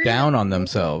 can I look agree down with on you.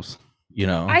 themselves, you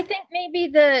know. I think maybe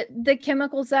the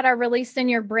chemicals that are released in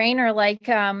your brain are like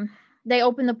they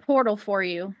open the portal for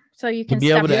you so you to can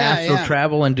be able to step Yeah, astral yeah.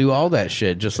 travel and do all that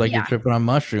shit, just like you're Yeah. tripping on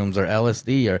mushrooms or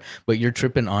LSD, but you're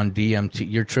tripping on DMT.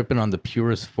 You're tripping on the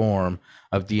purest form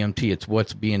of DMT. It's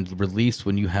what's being released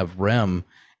when you have REM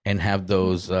and have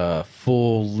those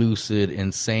full, lucid,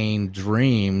 insane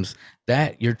dreams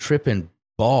that you're tripping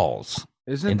balls.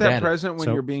 Isn't And that present when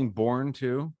so- you're being born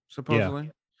too,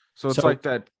 supposedly? So it's So- like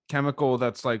that chemical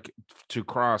that's like to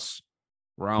cross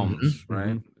realms,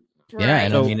 right? Yeah,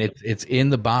 and So- I mean it's in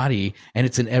the body and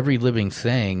it's in every living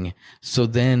thing. So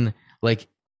then, like,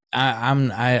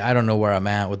 I don't know where I'm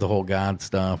at with the whole God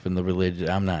stuff and the religion.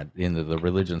 I'm not into the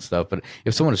religion stuff, but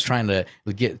if someone is trying to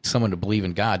get someone to believe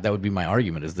in God, that would be my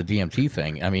argument, is the DMT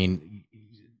thing. I mean,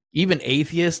 even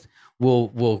atheists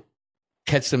will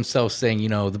catch themselves saying, you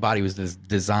know, the body was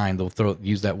designed. They'll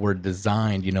use that word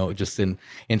designed, you know, just in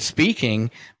speaking,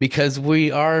 because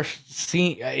we are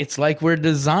seeing, it's like we're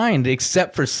designed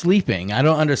except for sleeping. I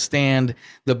don't understand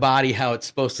the body, how it's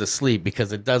supposed to sleep,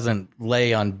 because it doesn't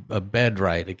lay on a bed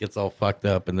right. It gets all fucked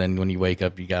up. And then when you wake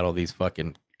up, you got all these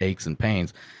fucking aches and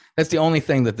pains. That's the only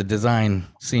thing that the design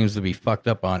seems to be fucked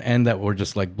up on, and that we're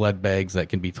just like blood bags that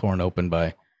can be torn open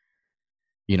by,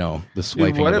 you know, the Dude,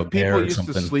 swiping what of a if bear people or used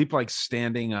something. to sleep like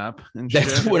standing up and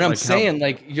That's shit? what I'm Like how- saying.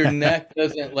 Like, your neck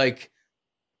doesn't, like,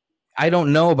 I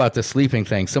don't know about the sleeping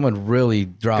thing. Someone really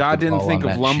dropped God the didn't ball think on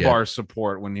of that lumbar shit.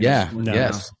 support when he Yeah. was No.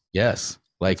 Yes.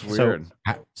 Like, It's weird.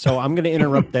 So I'm going to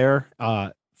interrupt there.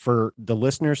 For the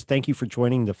listeners, thank you for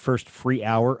joining the first free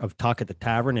hour of Talk at the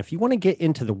Tavern. If you want to get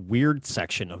into the weird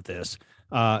section of this,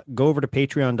 go over to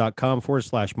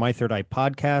patreon.com/My Third Eye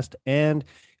Podcast and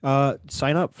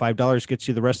sign up. $5 gets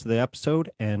you the rest of the episode.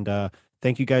 And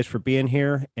thank you guys for being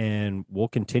here. And we'll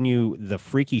continue the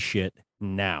freaky shit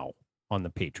now on the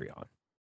Patreon.